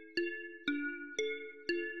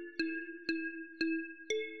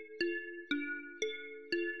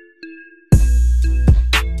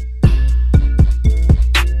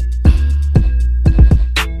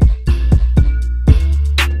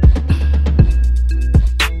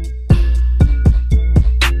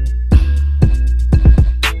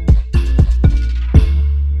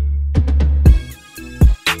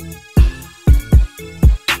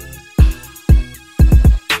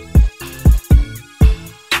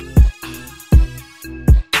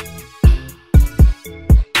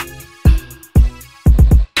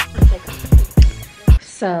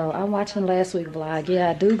 So I'm watching last week's vlog.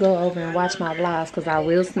 Yeah, I do go over and watch my vlogs because I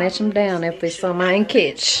will snatch them down if it's something I ain't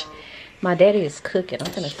catch. My daddy is cooking.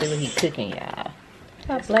 I'm gonna see what he's cooking, y'all.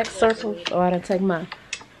 Got black circles. Oh, I didn't take my.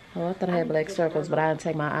 Oh, I thought I had black circles, but I didn't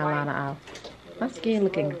take my eyeliner off. My skin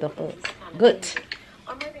looking good.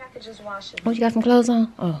 Or maybe I could just wash it. Oh, you got some clothes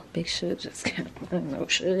on? Oh, Big Suge just got no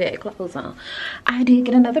Suge had clothes on. I did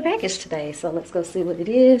get another package today, so let's go see what it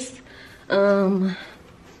is.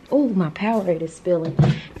 Oh, my Powerade is spilling.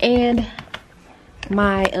 And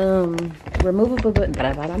my removable button.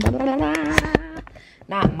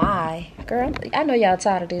 Not my. Girl, I know y'all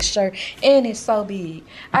tired of this shirt. And it's so big.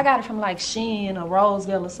 I got it from like Shein or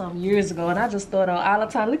Roseville or something years ago. And I just thought all the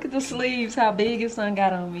time, look at the sleeves, how big his son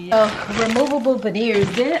got on me. Removable veneers.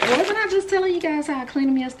 Wasn't I just telling you guys how I cleaned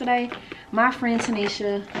them yesterday? My friend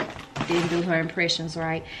Tanisha didn't do her impressions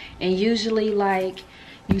right. And usually like,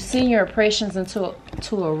 you send your impressions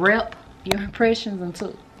to a rep. Your impressions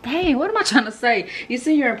into, dang, what am I trying to say? You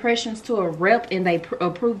send your impressions to a rep and they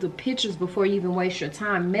approve the pictures before you even waste your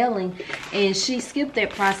time mailing. And she skipped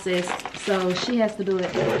that process, so she has to do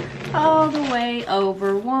it all the way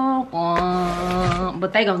over. Womp womp.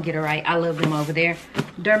 But they gonna get it right. I love them over there.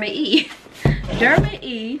 Derma E. Derma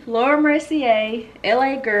E, Laura Mercier,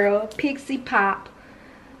 LA Girl, Pixie Pop.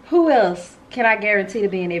 Who else can I guarantee to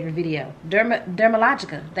be in every video?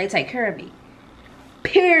 Dermalogica. They take care of me.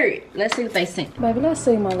 Period. Let's see what they sent. Baby, let's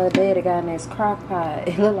see my little daddy got in this crock pot.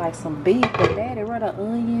 It look like some beef, but daddy, where the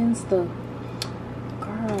onions, the...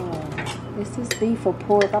 Girl, is this beef or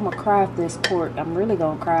pork? I'm gonna cry if this pork. I'm really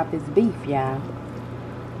gonna cry if it's beef, y'all.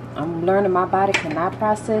 I'm learning my body cannot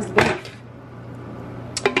process beef.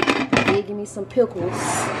 Give me some pickles.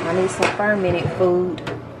 I need some fermented food.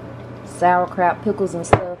 Sauerkraut, pickles, and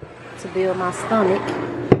stuff to build my stomach.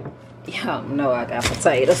 Y'all know I got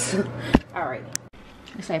potatoes. Alright.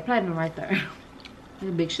 It say platinum right there. That's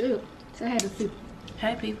a big shoe. Say hey to people.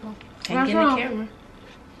 Hey people. Can't get in the camera.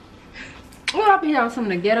 Well, I'll be having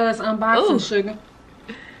something to get us unboxing sugar.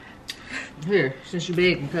 Here, since you're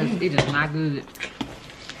big, because it is not good.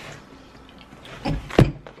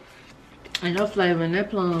 Ain't no flavor in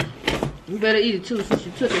that plum. You better eat it too since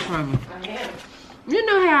you took it from me. I am. You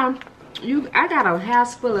know how I got a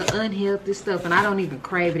house full of unhealthy stuff and I don't even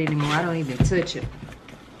crave it anymore. I don't even touch it.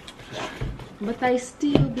 But they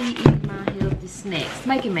still be eating my healthy snacks.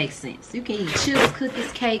 Make it make sense. You can eat chips,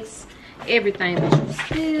 cookies, cakes, everything, but you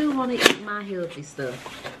still want to eat my healthy stuff.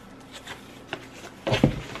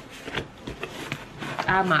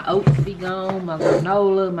 All my oats be gone, my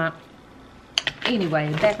granola, my...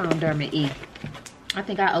 Anyway, back on Derma E. I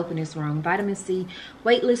think I opened this wrong. Vitamin C,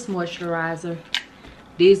 weightless moisturizer.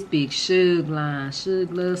 This big Suge line.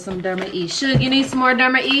 Suge loves some Derma E. Suge, you need some more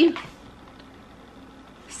Derma E?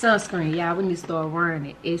 Sunscreen, y'all. We need to start wearing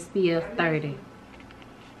it. SPF 30.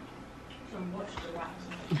 Some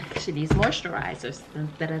moisturizer. She needs moisturizers.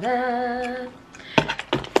 Da, da, da.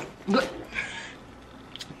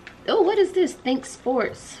 Oh, what is this? Think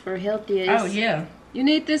Sports for healthiest. Oh, yeah. You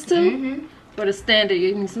need this too? Mm-hmm. For the standard,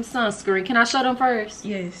 you need some sunscreen. Can I show them first?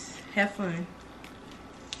 Yes. Have fun.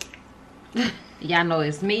 Y'all know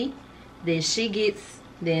it's me. Then she gets,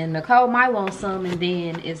 then Nicole might want some, and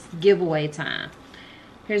then it's giveaway time.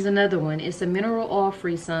 Here's another one. It's a mineral oil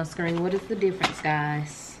free sunscreen. What is the difference,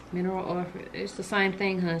 guys? Mineral oil free. It's the same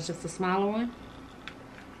thing, huh? It's just a smaller one.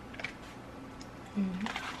 Mm-hmm.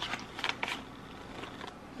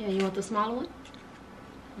 Yeah, you want the smaller one?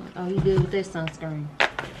 Oh, you good with that sunscreen.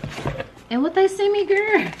 And what they send me,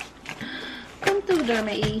 girl? Come through,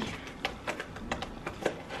 Derma E.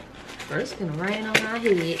 Girl, it's gonna rain on our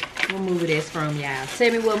head. What movie that's from, y'all?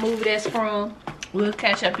 Tell me what movie that's from. We'll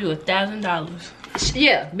cash up you $1,000.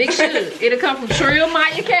 Yeah, big should. It'll come from Trill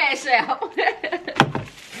Maya Cash Out. I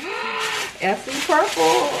see purple.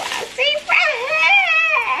 I see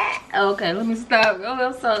purple. Okay, let me stop. Oh,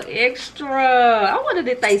 I'm so extra. I wondered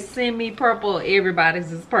if they send me purple.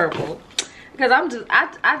 Everybody's is purple. Because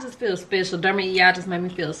I just feel special. Dermy, y'all just made me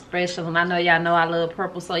feel special. And I know y'all know I love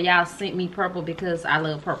purple. So y'all sent me purple because I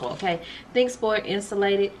love purple, okay? Think Sport,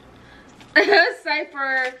 insulated.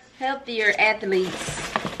 Safer, healthier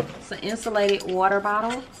athletes. It's an insulated water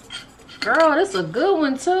bottle. Girl, this is a good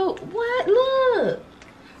one too. What? Look.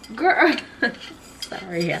 Girl.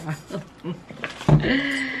 Sorry, y'all.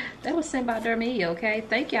 That was sent by Dermy, okay?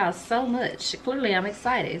 Thank y'all so much. Clearly, I'm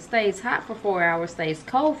excited. It stays hot for 4 hours, stays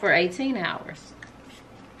cold for 18 hours.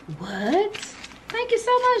 What? Thank you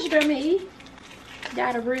so much, Dermy.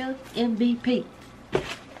 Got a real MVP.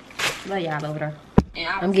 Love y'all over there.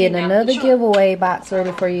 I'm getting another giveaway box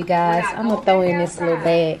ready for you guys. I'm gonna throw in this little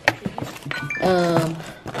bag.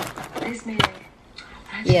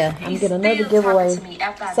 Yeah, I'm getting another giveaway.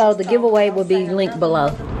 So the giveaway will be linked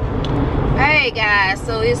below. Hey guys,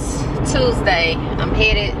 so it's Tuesday. I'm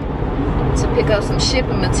headed to pick up some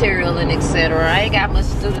shipping material and etc. I ain't got much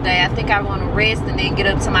to do today. I think I want to rest and then get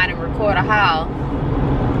up tonight and record a haul.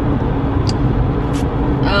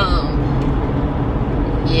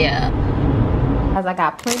 Yeah. As I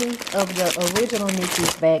got plenty of the original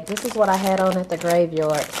Nikki's bag. This is what I had on at the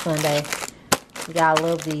graveyard Sunday. Y'all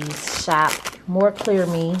love these. Shop. More Clear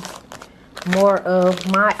Me. More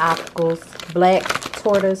of my opticals. Black,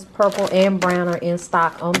 tortoise, purple, and brown are in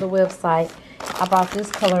stock on the website. I bought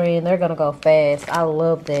this color in. They're going to go fast. I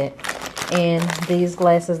love that. And these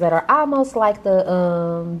glasses that are almost like the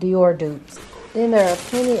Dior dupes. Then there are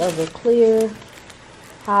plenty of the clear,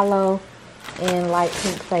 hollow, and light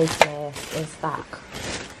pink face mask in stock.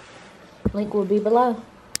 Link will be below.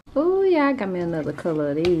 Oh yeah, I got me another color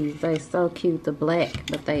of these. They so cute, the black,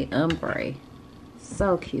 but they ombre.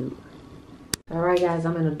 So cute. Alright guys,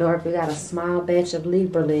 I'm in the dark. We got a small batch of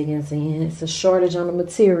Libra leggings in. It's a shortage on the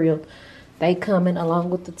material. They coming along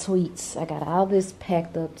with the tweets. I got all this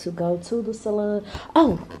packed up to go to the salon.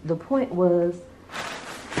 Oh, the point was,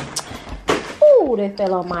 oh, that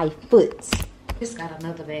fell on my foot. Just got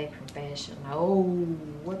another bag from Fashion. Oh,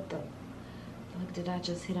 what the fuck did I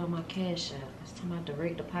just hit on my cash app? It's to my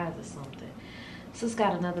direct deposit something. Just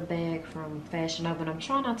got another bag from Fashion Nova. And I'm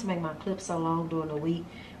trying not to make my clips so long during the week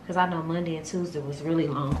because I know Monday and Tuesday was really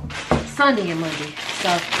long. Sunday and Monday. So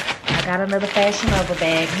I got another Fashion Nova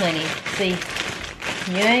bag, honey. See,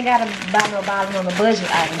 you ain't got to buy no bottle on the budget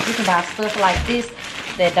items. You can buy stuff like this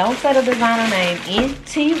that don't say the designer name,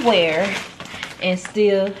 NT Wear, and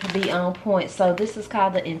still be on point. So this is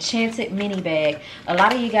called the Enchanted Mini Bag. A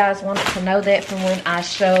lot of you guys wanted to know that from when I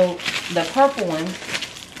showed the purple one.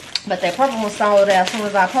 But that purple one sold out as soon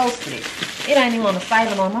as I posted it. It ain't even on the site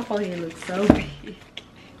no more. My forehead looks so big.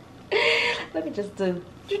 Let me just do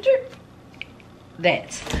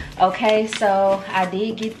that. Okay, so I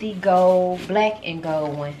did get the gold, black and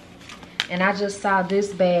gold one. And I just saw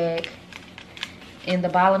this bag in the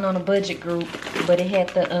Ballin' on a Budget group. But it had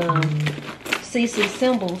the CC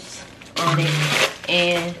symbols on it,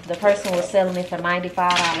 and the person was selling it for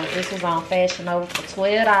 $95. This was on Fashion Nova for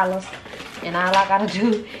 $12, and all I gotta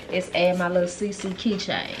do is add my little CC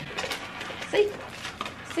keychain.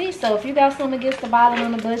 See, so if you got something against the Ballin'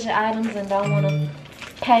 on the Budget items and don't want to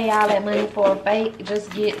pay all that money for a fake, just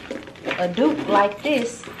get a dupe like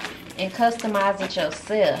this and customize it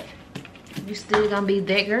yourself. You still gonna be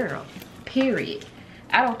that girl, period.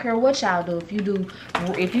 I don't care what y'all do.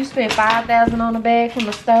 If you spend $5,000 on a bag from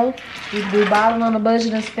the store, you can do Ballin' on a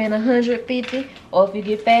Budget and spend $150. Or if you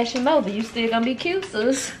get Fashion Nova, you still gonna be cute,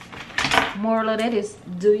 sis. Moral of that is,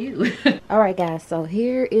 do you? Alright guys, so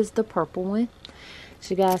here is the purple one. As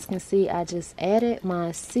you guys can see, I just added my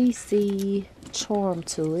CC charm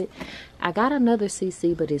to it. I got another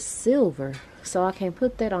CC, but it's silver. So I can't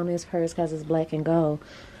put that on this purse because it's black and gold.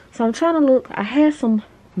 So I'm trying to look. I had some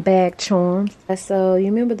bag charms. So you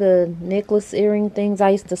remember the necklace earring things I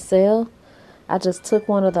used to sell? I just took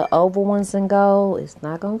one of the oval ones in gold. It's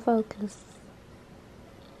not gonna focus.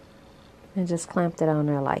 And just clamped it on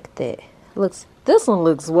there like that. This one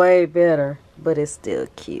looks way better, but it's still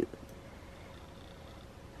cute.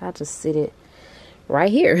 I just sit it right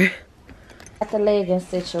here. Got the leggings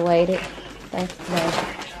situated. Thank you, baby.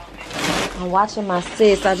 I'm watching my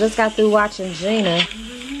sis. I just got through watching Gina. Let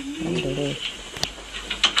me do this.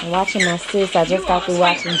 I'm watching my sis. I just got through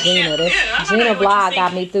watching Gina. This Gina vlog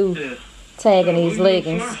got me through tagging these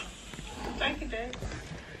leggings. Thank you, Dad.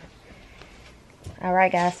 All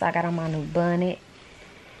right, guys, so I got on my new bonnet.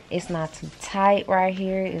 It's not too tight right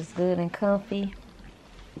here. It's good and comfy.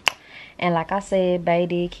 And like I said, Bae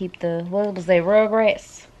did keep the, what was that,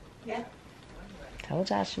 Rugrats? Yeah.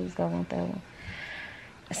 Told y'all she was gonna want that one.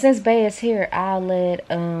 Since Bae is here, I'll let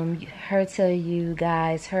her tell you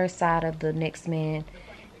guys her side of the next man,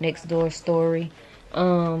 next door story.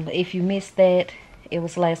 If you missed that, it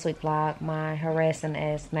was last week's vlog, my harassing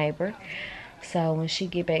ass neighbor. So when she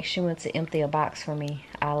get back, she went to empty a box for me.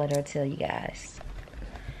 I'll let her tell you guys.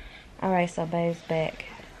 Alright, so Bae's back.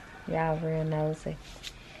 Y'all real nosy.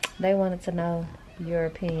 They wanted to know your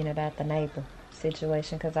opinion about the neighbor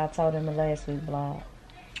situation because I told them the last week's vlog.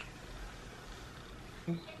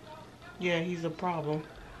 Yeah, he's a problem,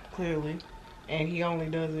 clearly. And he only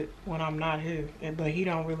does it when I'm not here. But he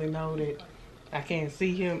don't really know that I can't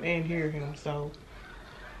see him and hear him. So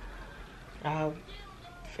I'll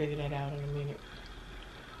figure that out in a minute.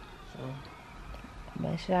 So.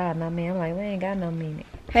 But y'all know me, I'm like, we ain't got no minute.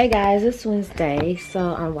 Hey guys, it's Wednesday, so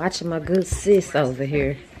I'm watching my good sis over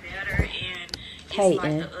here,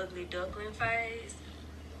 Peyton.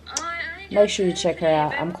 Make sure you check her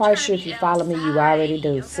out. I'm quite sure if you follow me, you already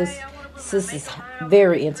do. Sis is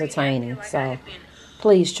very entertaining, so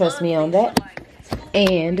please trust me on that.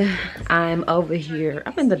 And I'm over here.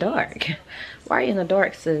 I'm in the dark. Why are you in the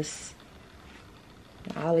dark, sis?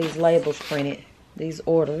 All these labels printed, these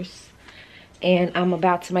orders. And I'm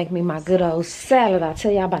about to make me my good old salad. I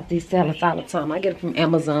tell y'all about these salads all the time. I get them from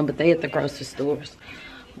Amazon, but they at the grocery stores,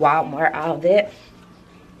 Walmart, all that.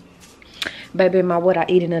 Baby, my what I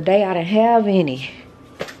eat in a day, I didn't have any.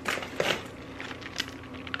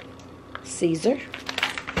 Caesar.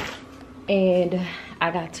 And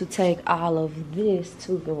I got to take all of this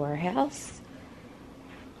to the warehouse.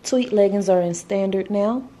 Tweet leggings are in standard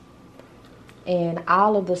now. And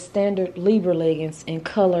all of the standard Libra leggings in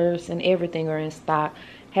colors and everything are in stock.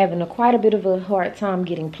 Having quite a bit of a hard time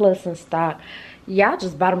getting plus in stock. Y'all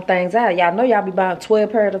just buy them things out. Y'all know y'all be buying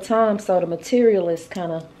 12 pair at a time, so the material is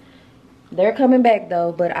kind of, they're coming back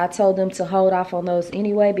though, but I told them to hold off on those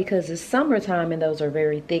anyway because it's summertime and those are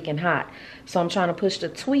very thick and hot. So I'm trying to push the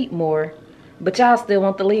tweet more, but y'all still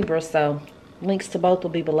want the Libra, so links to both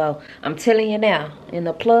will be below. I'm telling you now, in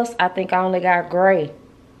the plus, I think I only got gray.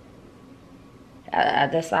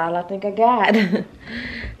 That's all I think I got.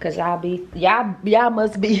 Cause y'all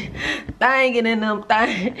must be thinking in them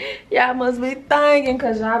things. Y'all must be thinking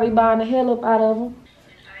cause y'all be buying the hell up out of them.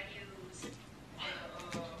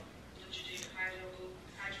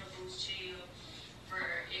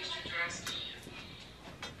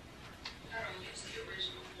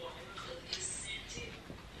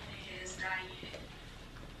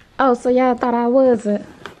 Oh, so y'all thought I wasn't?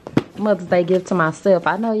 Mother's Day gift to myself.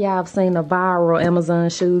 I know y'all have seen the viral Amazon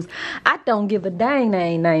shoes. I don't give a dang they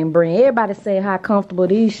ain't name brand. Everybody say how comfortable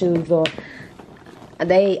these shoes are.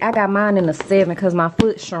 I got mine in a 7 because my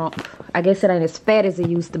foot shrunk. I guess it ain't as fat as it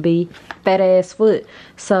used to be. Fat ass foot.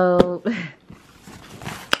 So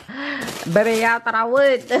baby, y'all thought I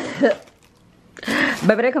would.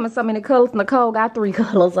 Baby, they come in so many colors. Nicole got 3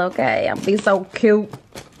 colors, okay? I'm be so cute.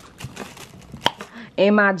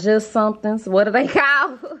 Am I just somethings? What do they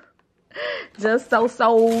call? Just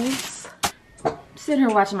so-sos. Sitting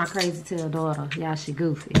here watching my crazy tail daughter. Y'all, she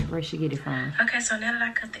goofy. Where she get it from? Okay, so now that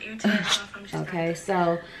I cut the ear tags off, I'm just okay,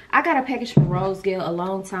 so I got a package from Rose Gale a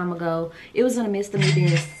long time ago. It was in the midst of me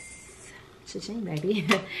being cha-ching, baby.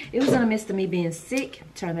 It was in the midst of me being sick.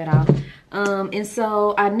 Turn that off. And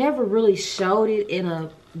so I never really showed it in a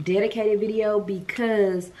dedicated video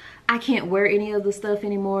because I can't wear any of the stuff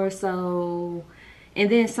anymore. So, and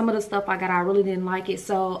then some of the stuff I got, I really didn't like it.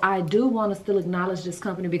 So I do want to still acknowledge this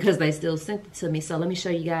company because they still sent it to me. So let me show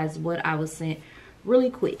you guys what I was sent really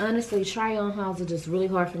quick. Honestly, try on hauls are just really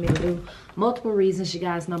hard for me to do. Multiple reasons. You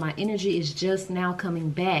guys know my energy is just now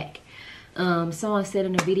coming back. Someone said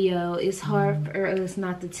in a video, it's hard for us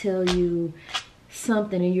not to tell you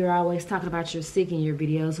something and you're always talking about you're sick in your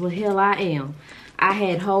videos. Well, hell, I am. I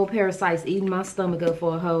had whole parasites eating my stomach up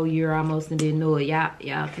for a whole year almost and didn't know it.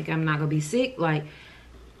 Y'all think I'm not gonna be sick? Like,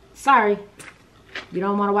 sorry. You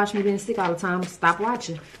don't want to watch me being sick all the time. Stop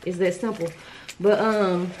watching. It's that simple. But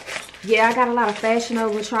yeah, I got a lot of fashion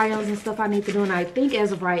over try-ons and stuff I need to do, and I think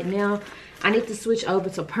as of right now I need to switch over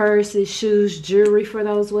to purses, shoes, jewelry for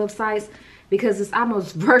those websites because it's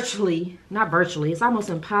almost it's almost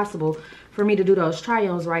impossible for me to do those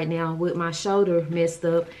try-ons right now with my shoulder messed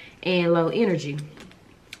up and low energy.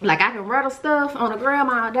 Like, I can rattle stuff on the gram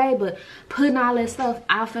all day, but putting all that stuff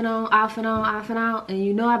off and on, off and on, off and on, and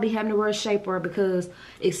you know I be having to wear a shapewear because,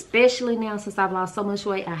 especially now since I've lost so much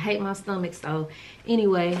weight, I hate my stomach. So,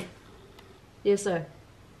 anyway, yes, sir.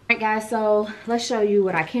 Alright guys, so let's show you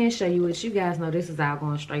what I can show you, which you guys know this is all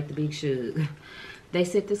going straight to Big Shug. They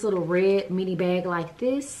sent this little red mini bag like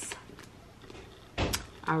this.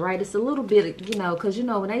 Alright, it's a little bit, you know, because you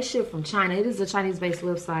know when they ship from China, it is a Chinese-based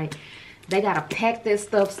website. They gotta pack that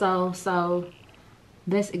stuff, so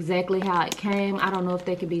that's exactly how it came. I don't know if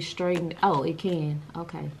they can be straightened. Oh, it can.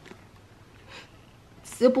 Okay.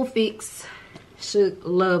 Simple fix. Should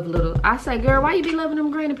love little. I say, girl, why you be loving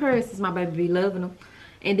them granny purses? My baby be loving them.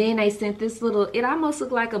 And then they sent this little, it almost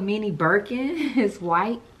looked like a mini Birkin. It's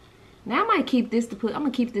white. Now I might keep this to put, I'm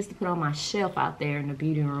gonna keep this to put on my shelf out there in the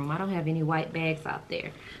beauty room. I don't have any white bags out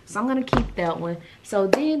there. So I'm gonna keep that one. So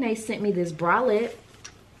then they sent me this bralette.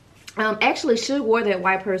 Actually, Shug wore that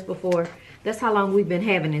white purse before. That's how long we've been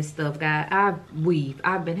having this stuff, guys.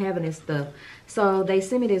 I've been having this stuff. So they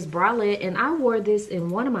sent me this bralette, and I wore this in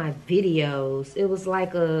one of my videos. It was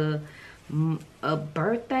like a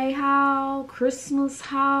birthday haul, Christmas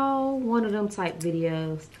haul, one of them type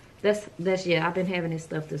videos. That's yeah, I've been having this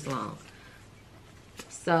stuff this long.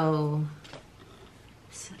 So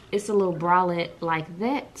it's a little bralette like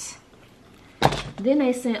that. Then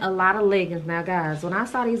they sent a lot of leggings. Now guys, when I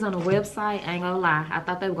saw these on the website, I ain't gonna lie, I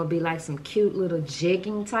thought they were gonna be like some cute little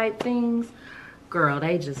jegging type things. Girl,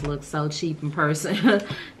 they just look so cheap in person.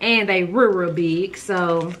 And they real big.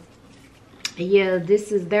 So yeah,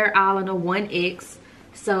 they're all in a 1X.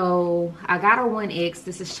 So I got a 1X.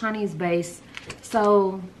 This is Chinese based.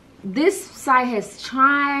 So this site has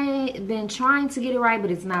been trying to get it right,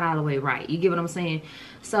 but it's not all the way right. You get what I'm saying?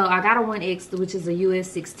 So I got a 1X, which is a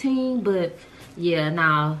US 16, but yeah,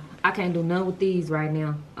 nah, I can't do none with these right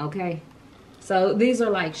now, okay? So these are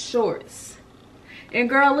like shorts. And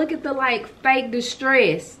girl, look at the like fake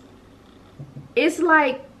distress. It's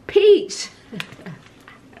like peach.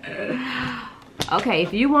 Okay,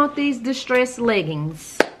 if you want these distressed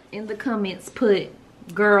leggings, in the comments put,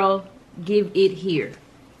 girl, give it here.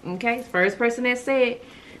 Okay, first person that said,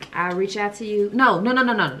 I'll reach out to you. No,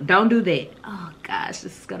 don't do that. Oh gosh,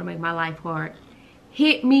 this is gonna make my life hard.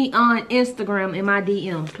 Hit me on Instagram in my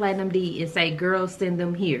DM, Platinum D, and say, girl, send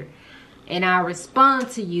them here. And I'll respond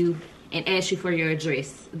to you and ask you for your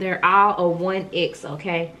address. They're all a 1X,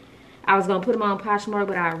 okay? I was gonna put them on Poshmark,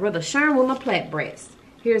 but I'd rather share them with my Plat Brats.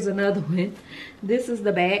 Here's another one. This is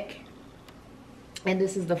the back, and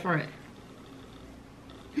this is the front.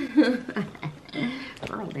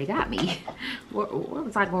 Girl, they got me. What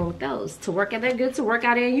was I going with those? To work out, they're good to work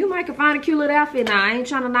out in. You might can find a cute little outfit. Now, I ain't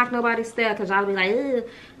trying to knock nobody's style because y'all be like, ugh.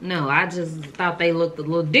 No, I just thought they looked a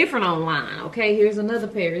little different online. Okay, here's another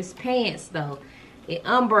pair. It's pants, though. It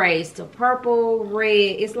ombrés to purple, red.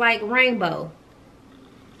 It's like rainbow.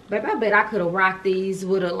 Babe, I bet I could have rocked these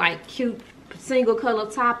with a, like, cute single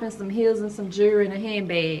color top and some heels and some jewelry and a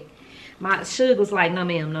handbag. My Shug was like, no,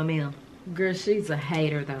 ma'am, no, ma'am. Girl, she's a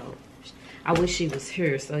hater, though. I wish she was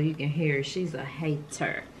here so you can hear her. She's a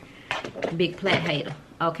hater. Big Plat hater.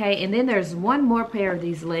 Okay, and then there's one more pair of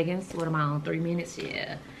these leggings. What am I on, 3 minutes?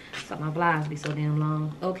 Yeah. So my vlogs be so damn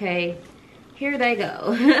long. Okay, here they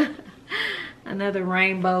go. Another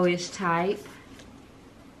rainbowish type.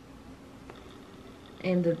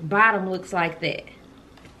 And the bottom looks like that.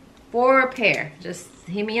 4 pair. Just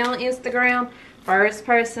hit me on Instagram. First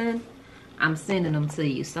person, I'm sending them to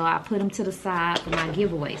you. So I put them to the side for my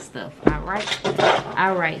giveaway stuff.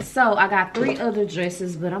 Alright, so I got 3 other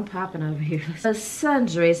dresses, but I'm popping over here. The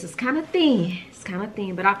sundress is kind of thin. It's kind of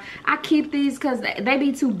thin, but I keep these because they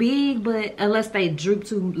be too big, but unless they droop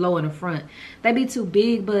too low in the front. They be too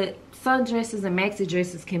big, but sundresses and maxi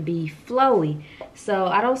dresses can be flowy. So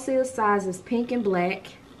I don't see a size. It's pink and black.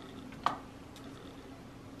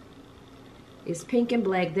 It's pink and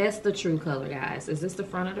black. That's the true color, guys. Is this the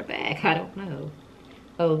front or the back? I don't know.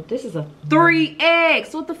 Oh, this is a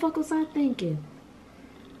 3X. What the fuck was I thinking?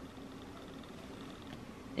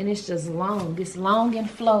 And it's just long. It's long and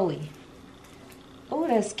flowy. Oh,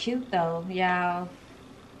 that's cute though, y'all.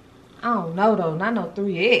 I don't know though. Not no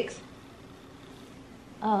 3X.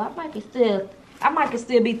 Oh, I might can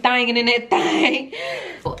still be thanging in that thing.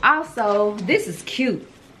 Also, this is cute.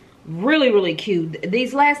 Really cute.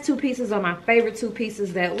 These last 2 pieces are my favorite 2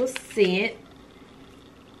 pieces that was sent.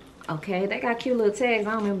 Okay, they got cute little tags.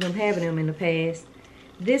 I don't remember them having them in the past.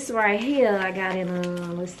 This right here I got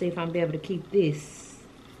in, let's see if I'm be able to keep this.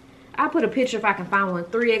 I'll put a picture if I can find one.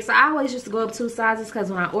 3X. I always used to go up 2 sizes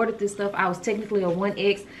because when I ordered this stuff, I was technically a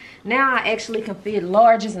 1X. Now I actually can fit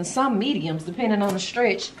larges and some mediums depending on the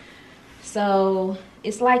stretch. So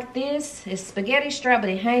it's like this. It's spaghetti strap,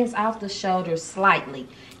 but it hangs off the shoulder slightly.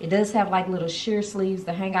 It does have like little sheer sleeves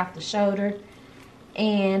that hang off the shoulder.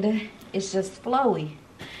 And it's just flowy.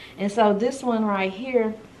 And so this one right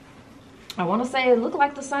here, I want to say it looked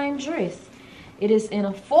like the same dress. It is in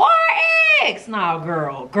a 4X. Nah,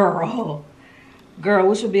 girl,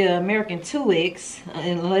 which would be an American 2X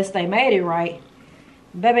unless they made it right.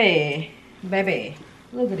 Baby,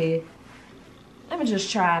 look at it. Let me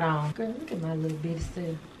just try it on. Girl, look at my little bitty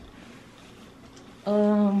stuff.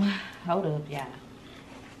 Hold up, y'all.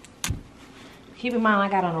 Keep in mind I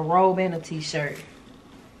got on a robe and a t-shirt.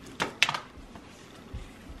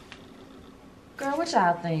 Girl, what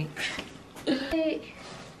y'all think? Girl,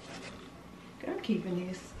 I'm keeping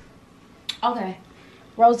this. Okay.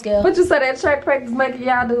 Rose girl. What you say that track practice making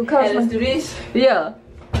y'all do, Coach? Hey, let's do this. Yeah.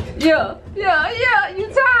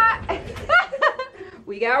 You tired?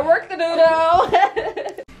 We got work to do though.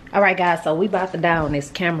 All right, guys, so we about to die on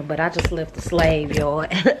this camera, but I just left the slave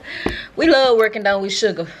yard. We love working, don't we,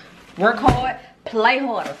 Sugar? Work hard, play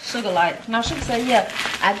harder. Sugar like, now Sugar say, yeah,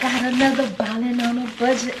 I got another ballin' on a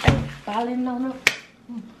budget, ballin' on a,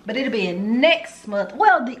 but it'll be in next month.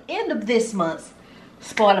 Well, the end of this month.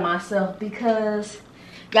 Spoiling myself because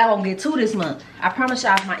y'all won't get to this month. I promise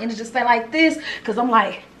y'all, if my energy stay like this, because I'm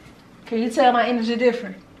like, can you tell my energy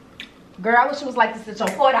different? Girl, I wish it was like this at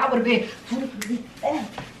your point. I would have been.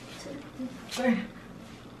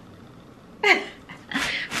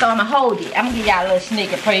 So I'm going to hold it. I'm going to give y'all a little sneak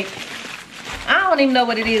peek. I don't even know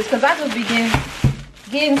what it is because I just be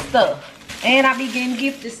getting stuff. And I be getting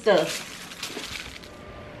gifted stuff.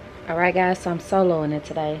 Alright, guys, so I'm soloing it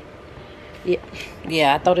today.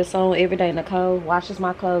 Yeah, I throw this on every day. Nicole washes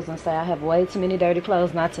my clothes and say I have way too many dirty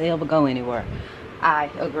clothes not to ever go anywhere. I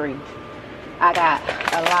agree. I got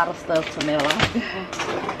a lot of stuff to mail off.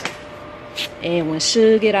 And when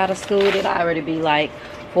she get out of school, it'll already be like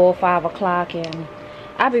 4 or 5 o'clock and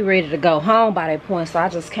I'll be ready to go home by that point. So I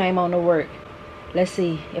just came on to work. Let's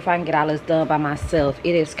see if I can get all this done by myself.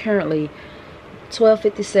 It is currently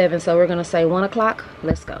 12:57, so we're gonna say 1 o'clock.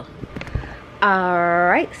 Let's go.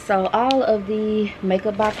 Alright, so all of the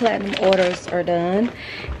Makeup by Platinum orders are done.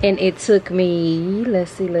 And it took me,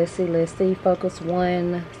 let's see, focus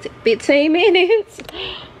 15 minutes.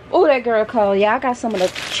 Oh, that girl called. Yeah, I got some of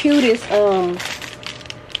the cutest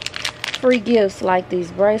free gifts like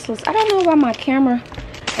these bracelets. I don't know why my camera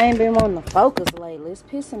ain't been wanting to focus lately. It's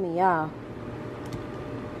pissing me off.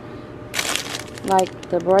 Like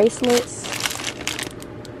the bracelets.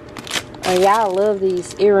 And y'all love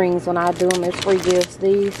these earrings when I do them as free gifts.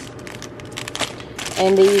 These.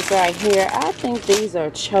 And these right here. I think these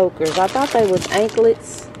are chokers. I thought they was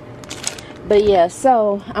anklets. But yeah,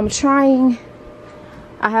 so I'm trying.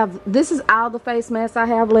 This is all the face masks I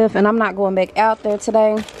have left. And I'm not going back out there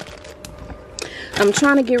today. I'm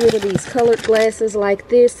trying to get rid of these colored glasses like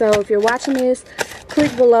this. So if you're watching this,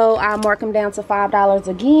 click below. I'll mark them down to $5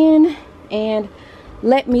 again. And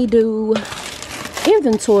let me do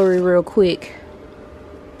inventory real quick.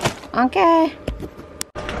 Okay.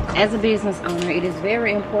 As a business owner, it is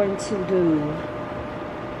very important to do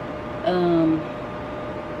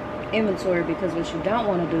inventory, because what you don't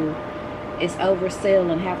want to do is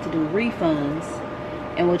oversell and have to do refunds.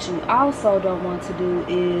 And what you also don't want to do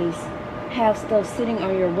is have stuff sitting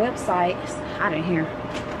on your website. I didn't hear.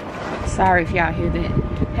 Sorry if y'all hear that.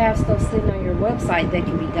 Have stuff sitting on your website that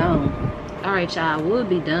can be gone. Alright, y'all, I would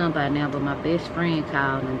be done by now, but my best friend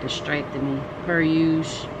called and distracted me, per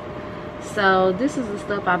usual. So this is the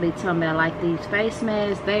stuff I'll be talking about, like these face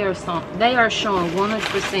masks. They are showing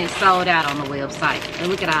 100% sold out on the website. And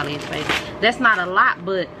look at all these faces. That's not a lot,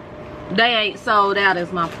 but they ain't sold out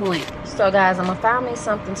is my point. So guys, I'm gonna find me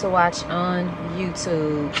something to watch on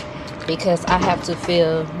YouTube, because I have to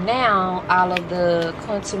fill now all of the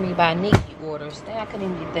Come To Me by Nikki orders. Dang, I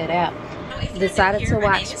couldn't even get that out. Decided to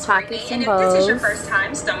watch Pockets and Bows.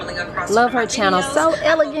 Love her channel. So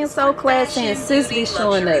elegant, so classy, and sis be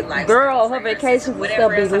showing up. Girl, her vacations and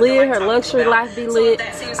stuff be lit. Her luxury life be lit.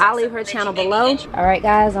 I'll leave her channel below. Alright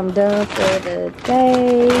guys, I'm done for the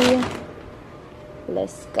day.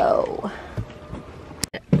 Let's go.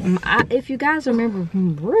 If you guys remember,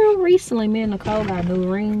 real recently, me and Nicole got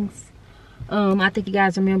new rings. I think you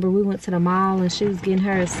guys remember we went to the mall and she was getting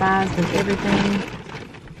her sized and everything.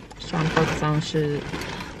 Trying to focus on should.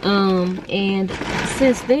 And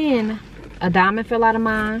since then, a diamond fell out of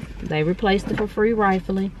mine. They replaced it for free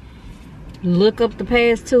rightfully. Look up the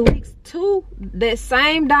past 2 weeks. That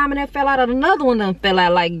same diamond that fell out of another one done fell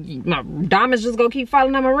out. Like, my diamonds just gonna keep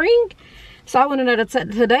falling on my ring. So I went in there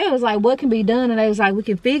today. I was like, what can be done? And they was like, we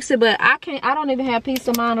can fix it, but I don't even have peace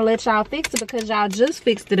of mind to let y'all fix it, because y'all just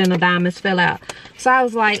fixed it and the diamonds fell out. So I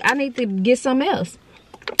was like, I need to get something else.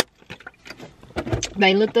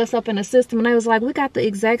 They looked us up in the system and they was like, we got the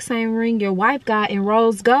exact same ring your wife got in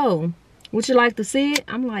rose gold. Would you like to see it?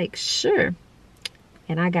 I'm like, sure.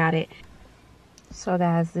 And I got it. So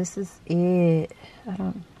guys, this is it. I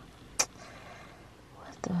don't,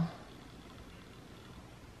 what the.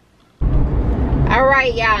 All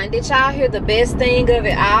right, y'all, and did y'all hear the best thing of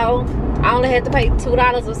it all? I only had to pay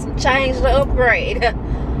 $2 or some change to upgrade.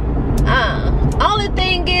 Only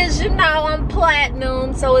thing is, you know, I'm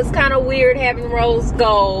platinum, so it's kind of weird having rose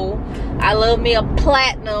gold. I love me a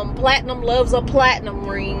platinum. Platinum loves a platinum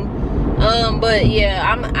ring. But yeah,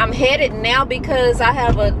 I'm headed now because I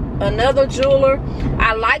have another jeweler.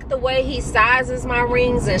 I like the way he sizes my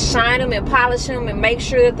rings and shine them and polish them and make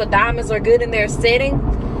sure that the diamonds are good in their setting.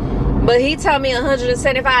 But he told me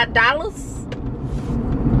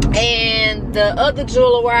 $175. And the other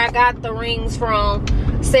jeweler where I got the rings from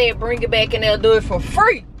said bring it back and they'll do it for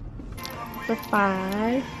free. For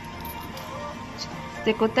 $5.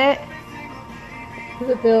 Stick with that. Does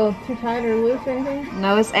it feel too tight or loose or anything?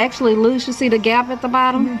 No, it's actually loose. You see the gap at the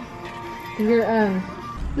bottom?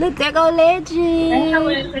 Look, there go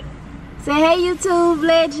Legend. Say hey YouTube,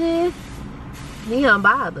 Legend. He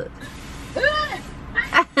unbothered.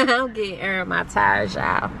 I'm getting air in my tires,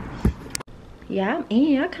 y'all. Yeah, I'm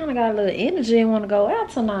in. I kind of got a little energy and want to go out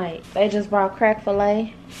tonight. They just brought crack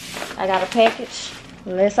fillet. I got a package.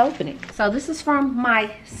 Let's open it. So this is from my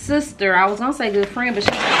sister. I was gonna say good friend, but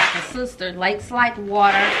she's like a sister. Lace Front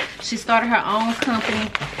Water. She started her own company,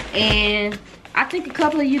 and I think a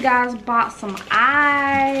couple of you guys bought some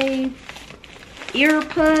earpods.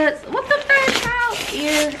 What the thing called?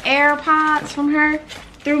 AirPods from her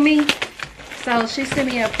through me. So she sent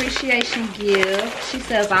me an appreciation gift. She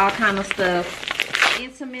sells all kind of stuff.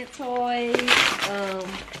 Intimate toys,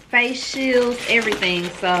 face shields, everything.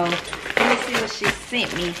 So let me see what she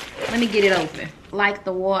sent me. Let me get it open.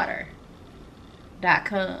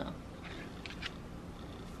 LikeTheWater.com.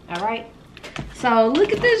 Alright. So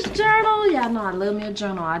look at this journal. Y'all know I love me a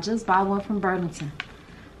journal. I just bought one from Burlington.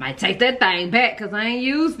 Might take that thing back because I ain't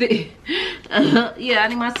used it. Yeah, I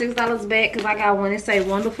need my $6 back because I got one. It say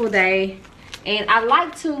wonderful day. And I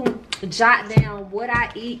like to jot down what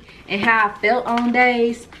I eat and how I felt on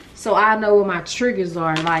days, so I know what my triggers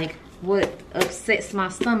are, like what upsets my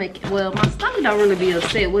stomach. Well, my stomach don't really be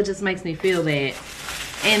upset, what just makes me feel bad.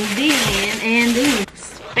 And then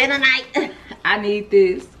spend a night. I need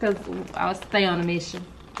this because I'll stay on a mission.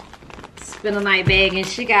 Spend a night bag, and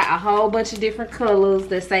she got a whole bunch of different colors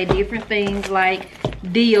that say different things, like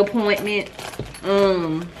the appointment,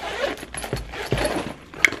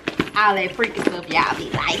 all that freaky stuff y'all be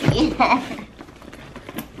liking.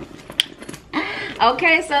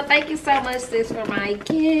 Okay, so thank you so much, sis, for my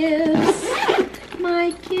gifts.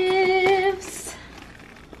 My gifts.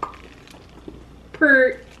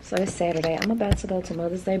 So it's Saturday. I'm about to go to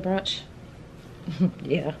Mother's Day brunch.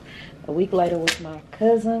 Yeah, a week later with my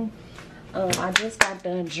cousin. I just got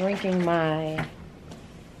done drinking my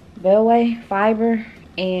Bellway fiber,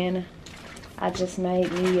 and I just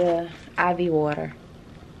made me IV water.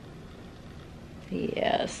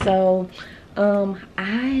 Yeah, so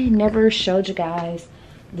I never showed you guys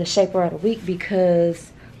the shaper of the week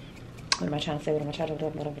because what am I trying to say?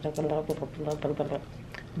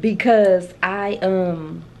 Because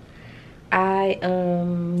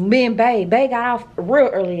me and Bae got off real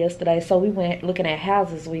early yesterday, so we went looking at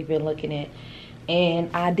houses we've been looking at, and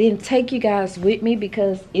I didn't take you guys with me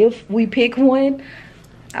because if we pick one,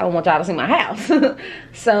 I don't want y'all to see my house.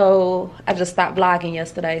 So I just stopped vlogging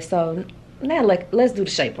yesterday. So now let's do the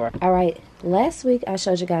shaper. All right, last week I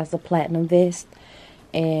showed you guys the platinum vest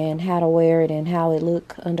and how to wear it and how it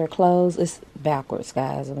look under clothes. It's backwards,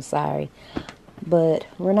 guys, I'm sorry, but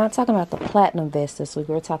we're not talking about the platinum vest this week.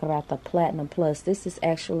 We're talking about the platinum plus. This is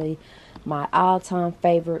actually my all-time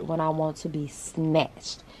favorite when I want to be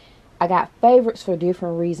snatched. I got favorites for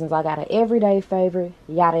different reasons. I got an everyday favorite,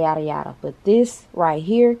 yada yada yada, but this right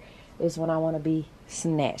here is when I want to be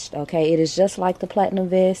snatched. Okay, it is just like the platinum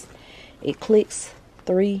vest. It clicks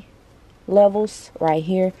 3 levels right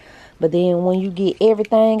here, but then when you get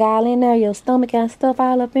everything all in there, your stomach and stuff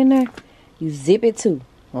all up in there, you zip it too.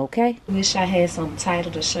 Okay, wish I had some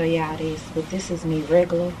title to show y'all this, but this is me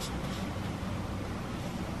regular.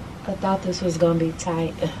 I thought this was gonna be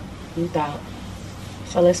tight. You thought.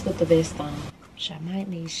 So let's put the vest on, which I might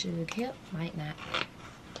need Suge help, might not.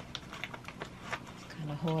 It's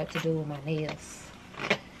kind of hard to do with my nails.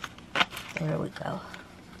 There we go.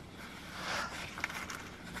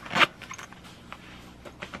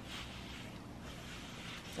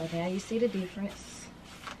 So now you see the difference.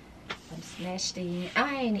 I'm snatched in.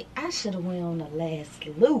 I should have went on the last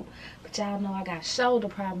loop, but y'all know I got shoulder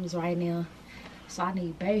problems right now, so I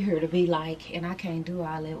need Bae here to be like, and I can't do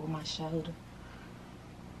all that with my shoulder.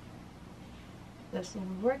 That's what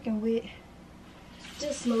we're working with.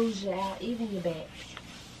 Just smooths you out, even your back.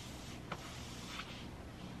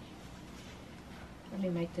 Let me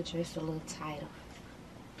make the dress a little tighter.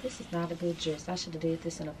 This is not a good dress. I should have did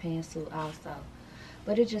this in a pantsuit also.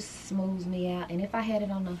 But it just smooths me out. And if I had it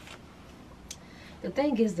on the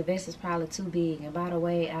thing is, the vest is probably too big. And by the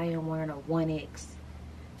way, I am wearing a 1X.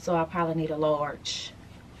 So I probably need a large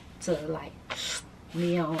to like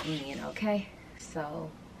me on in, okay? So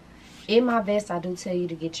in my vest, I do tell you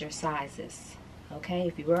to get your sizes, okay?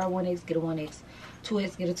 If you wear a 1X, get a 1X.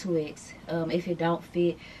 2X, get a 2X. If it don't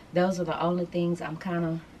fit, those are the only things I'm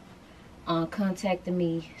kind of contacting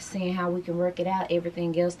me, seeing how we can work it out.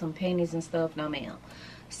 Everything else, them panties and stuff, no ma'am.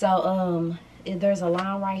 So if there's a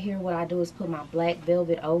line right here, what I do is put my black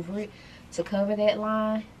velvet over it to cover that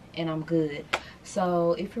line, and I'm good.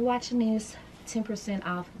 So if you're watching this, 10%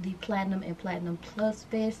 off the Platinum and Platinum Plus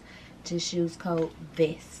vest. Just use code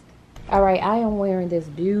VEST. Alright, I am wearing this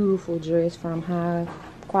beautiful dress from High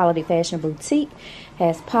Quality Fashion Boutique.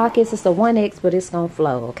 Has pockets. It's a 1X, but it's gonna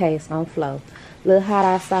flow, okay? It's gonna flow. A little hot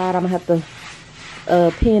outside. I'm gonna have to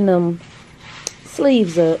pin them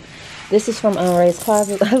sleeves up. This is from Unraised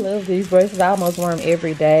Closet. I love these bracelets. I almost wear them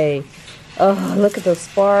every day. Oh, look at the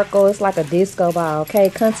sparkle. It's like a disco ball, okay?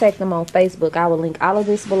 Contact them on Facebook. I will link all of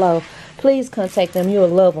this below. Please contact them. You'll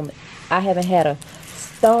love them. I haven't had a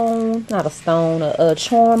stone, not a stone, a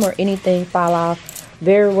charm or anything fall off.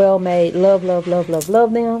 Very well made. Love, love, love, love,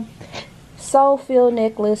 love them. Soul filled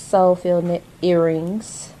necklace, soul filled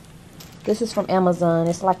earrings. This is from Amazon.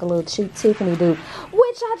 It's like a little cheap Tiffany dupe,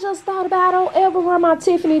 which I just thought about. I don't ever wear my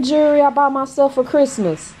Tiffany jewelry I bought myself for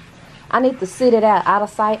Christmas. I need to sit it out of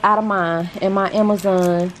sight, out of mind. And my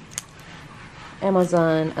Amazon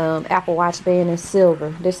Apple Watch band in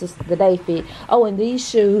silver. This is the day fit. Oh, and these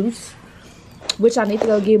shoes, which I need to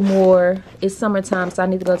go get more. It's summertime, so I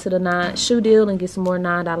need to go to the shoe deal and get some more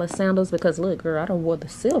 $9 sandals. Because look, girl, I don't wore the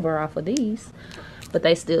silver off of these, but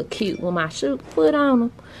they still cute with my shoe foot on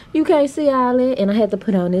them. You can't see all that. And I had to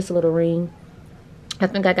put on this little ring. I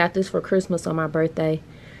think I got this for Christmas on my birthday,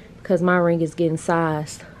 because my ring is getting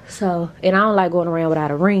sized. So, and I don't like going around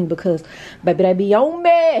without a ring, because baby, they be on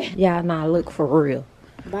me. Yeah, nah, look, for real.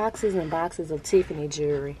 Boxes and boxes of Tiffany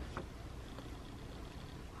jewelry.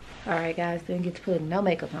 Alright guys, didn't get to put no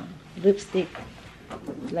makeup on. Lipstick,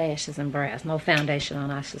 lashes, and brows. No foundation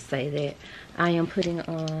on, I should say that. I am putting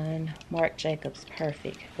on Marc Jacobs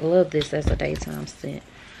Perfect. Love this as a daytime scent.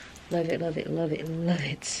 Love it, love it, love it, love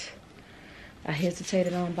it. I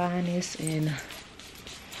hesitated on buying this, and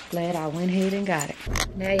glad I went ahead and got it.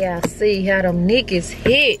 Now y'all see how them Nikki's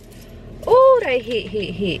hit. Oh, they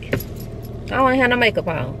hit. I don't have no makeup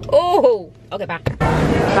on. Oh, okay, bye.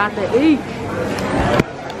 About to eat.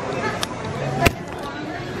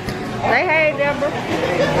 Say hey, Deborah.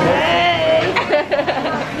 Hey.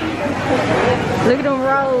 Look at them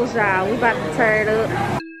rolls, y'all. We about to tear it up.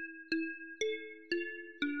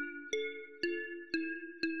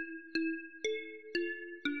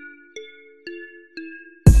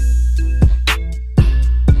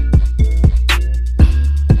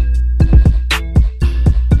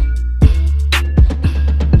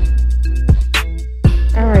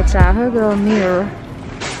 Y'all, her girl mirror.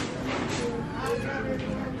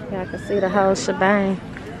 Y'all can see the whole shebang.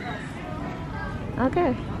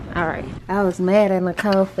 Okay, all right. I was mad at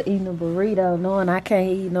Nicole for eating a burrito, knowing I can't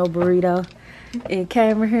eat no burrito, and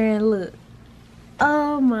came here and look.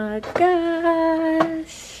 Oh my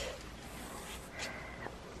gosh!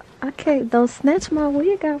 I can't. Don't snatch my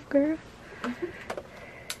wig off, girl.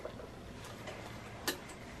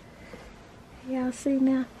 Y'all see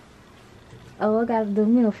now? Oh, I gotta do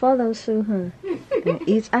me a photo shoot, huh?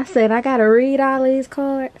 And I said I gotta read all these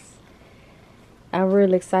cards. I'm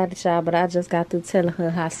really excited, y'all, but I just got through telling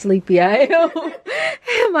her how sleepy I am.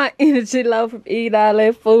 And my energy low from eating all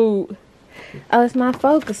that food. Oh, it's my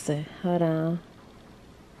focusing. Hold on.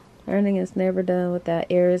 Learning is never done without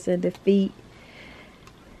errors and defeat.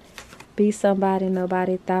 Be somebody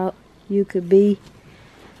nobody thought you could be.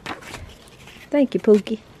 Thank you,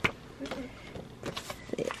 Pookie.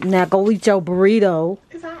 Now go eat your burrito.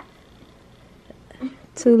 It's hot.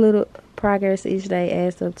 Too little progress each day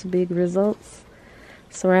adds up to big results.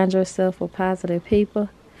 Surround yourself with positive people.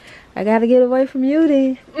 I gotta get away from you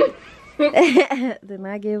then. Then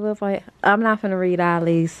I give up on. I'm not gonna read all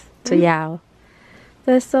these to y'all.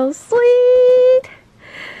 That's so sweet.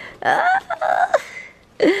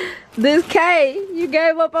 This K, you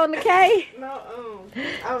gave up on the K? No,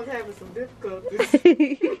 I was having some difficulties.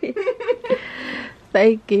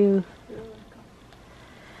 Thank you.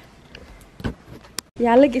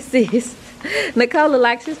 Y'all look at sis. Nicola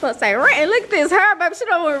like she's supposed to say, red. Look at this hair, baby. She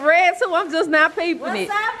don't want red too. I'm just not peeping it.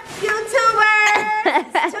 What's up,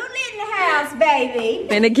 YouTubers? Tune in the house, baby.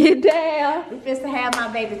 Finna get down. We finna have my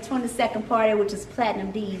baby's 22nd party, which is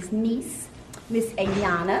Platinum D's niece, Miss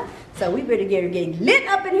Ayana. So we better get her getting lit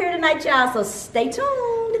up in here tonight, y'all. So stay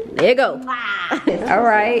tuned. There you go. Wow. All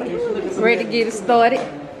right. Ready to get it started.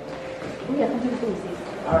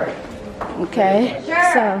 All right. Okay.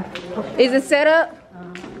 So, is it set up?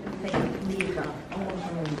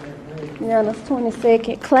 Yeah, that's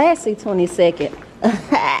 22nd. Classy 22nd.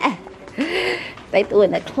 They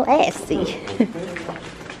doing a classy.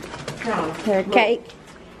 Her cake.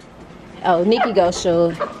 Oh, Nikki go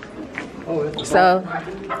show. So,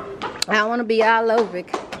 I don't want to be all over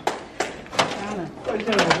it.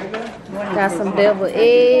 Got some deviled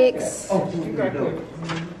eggs.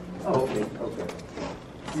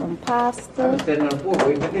 Some pasta.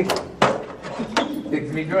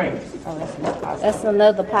 Fix me drinks. Oh, that's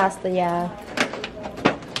another pasta, y'all.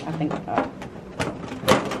 I think.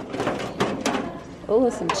 Oh,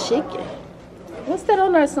 it's some chicken. What's that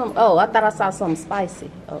on there? Some. Oh, I thought I saw something spicy.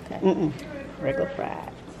 Okay. Regular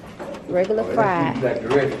fried. Regular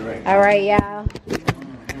fried. All right, y'all.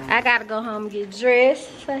 I gotta go home and get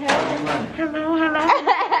dressed. Say hello.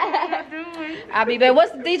 I'll be back.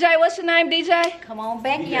 What's the DJ? What's your name, DJ? Come on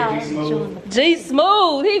back, y'all. G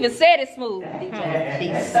Smooth. He even said it smooth,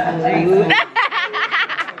 DJ. Smooth.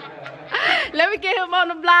 Let me get him on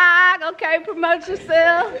the blog. Okay, promote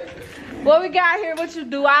yourself. What we got here? What you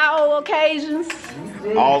do? All occasions?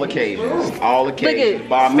 All occasions. All Look occasions. at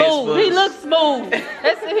Bar smooth. mitzvahs. He looks smooth.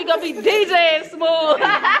 Let's see if he gonna be DJing smooth.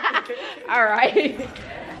 All right.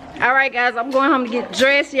 All right, guys. I'm going home to get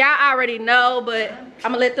dressed. Y'all already know, but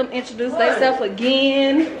I'm gonna let them introduce themselves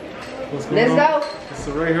again. Let's go. It's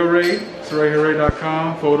Hooray Hooray. It's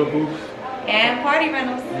HoorayHooray.com. Photo booth. And party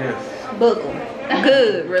rentals. Yes. Book 'em.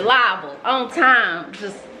 Good, reliable, on time,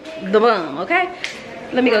 just the bum, okay?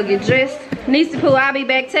 Let me go get dressed. Niecy Pooh, I'll be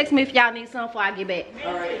back. Text me if y'all need something before I get back.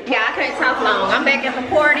 All right. Yeah, I can't talk long. I'm back at the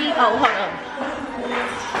party. Oh, hold on.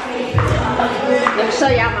 Let me show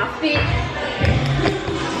y'all my fit.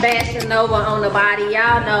 Bashing Nova on the body.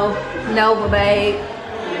 Y'all know Nova, babe.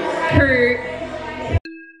 Hurt.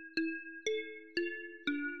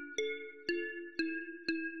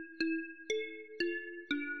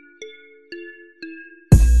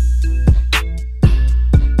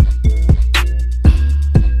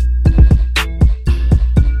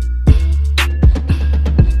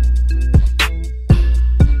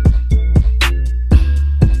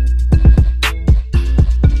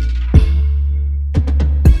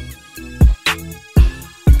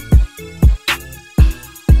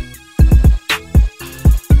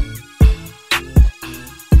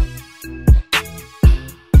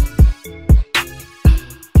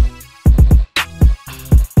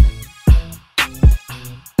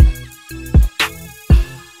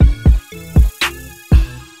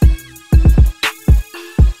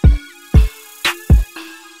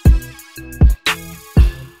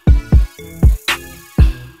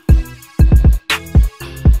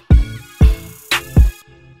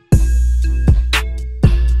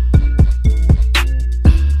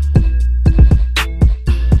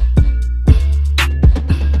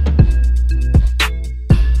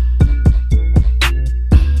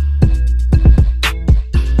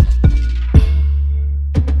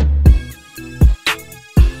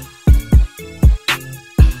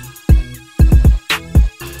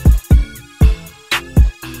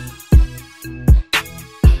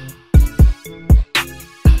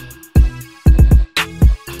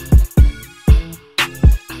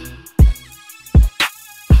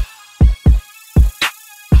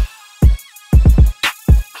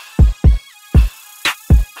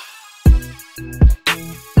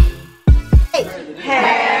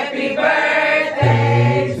 Happy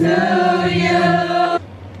birthday to you.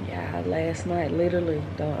 Yeah, last night literally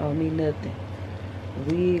don't owe me nothing.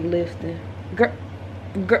 Wig lifting. Girl.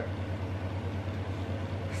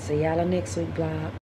 See y'all next week, vlog.